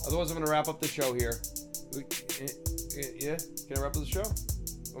 Otherwise, I'm going to wrap up the show here. Yeah? Can I wrap up the show?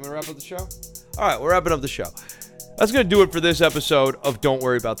 I'm going to wrap up the show? All right, we're wrapping up the show. That's going to do it for this episode of Don't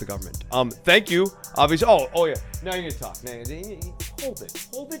Worry About the Government. Thank you. Obviously. Oh yeah. Now you're going to talk. Now, hold it.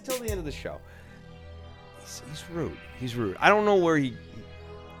 Hold it till the end of the show. He's rude. He's rude. I don't know where he...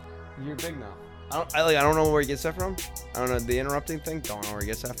 You're big now. I don't know where he gets that from. I don't know. The interrupting thing, don't know where he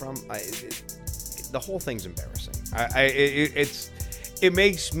gets that from. The whole thing's embarrassing. It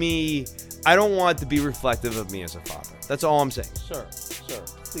makes me... I don't want it to be reflective of me as a father. That's all I'm saying. Sir,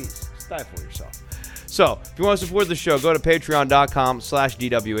 please, stifle yourself. So, if you want to support the show, go to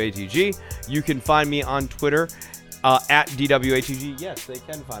patreon.com/DWATG. You can find me on Twitter at DWATG. Yes, they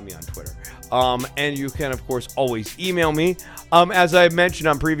can find me on Twitter. And you can, of course, always email me. As I mentioned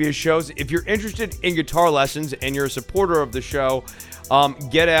on previous shows, if you're interested in guitar lessons and you're a supporter of the show,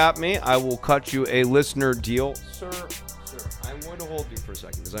 get at me. I will cut you a listener deal. Sir, I'm going to hold you for a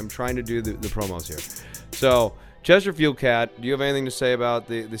second because I'm trying to do the promos here. So, Chesterfield Cat, do you have anything to say about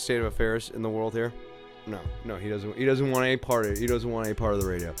the state of affairs in the world here? No, he doesn't. He doesn't want any part of it. He doesn't want any part of the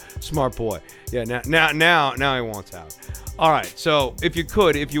radio. Smart boy. Yeah, now he wants out. All right. So if you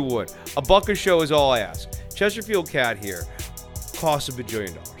would, $1 a show is all I ask. Chesterfield Cat here costs $1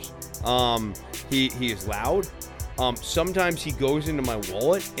 bajillion. He is loud. Sometimes he goes into my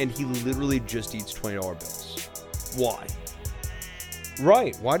wallet and he literally just eats $20 bills. Why?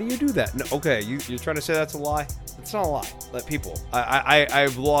 Right. Why do you do that? No, okay. You're trying to say that's a lie? It's not a lie. Let people.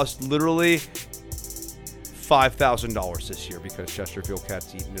 I've lost literally $5,000 this year because Chesterfield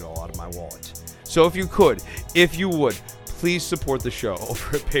Cat's eaten it all out of my wallet. So if you would, please support the show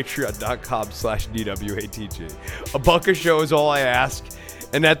over at patreon.com/DWATG. $1 a show is all I ask.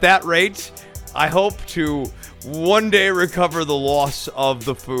 And at that rate, I hope to one day recover the loss of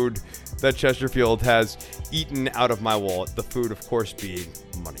the food that Chesterfield has eaten out of my wallet. The food, of course, being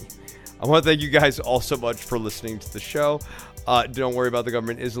money. I want to thank you guys all so much for listening to the show. Don't Worry About the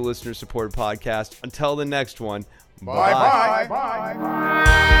Government is a listener-supported podcast. Until the next one, bye.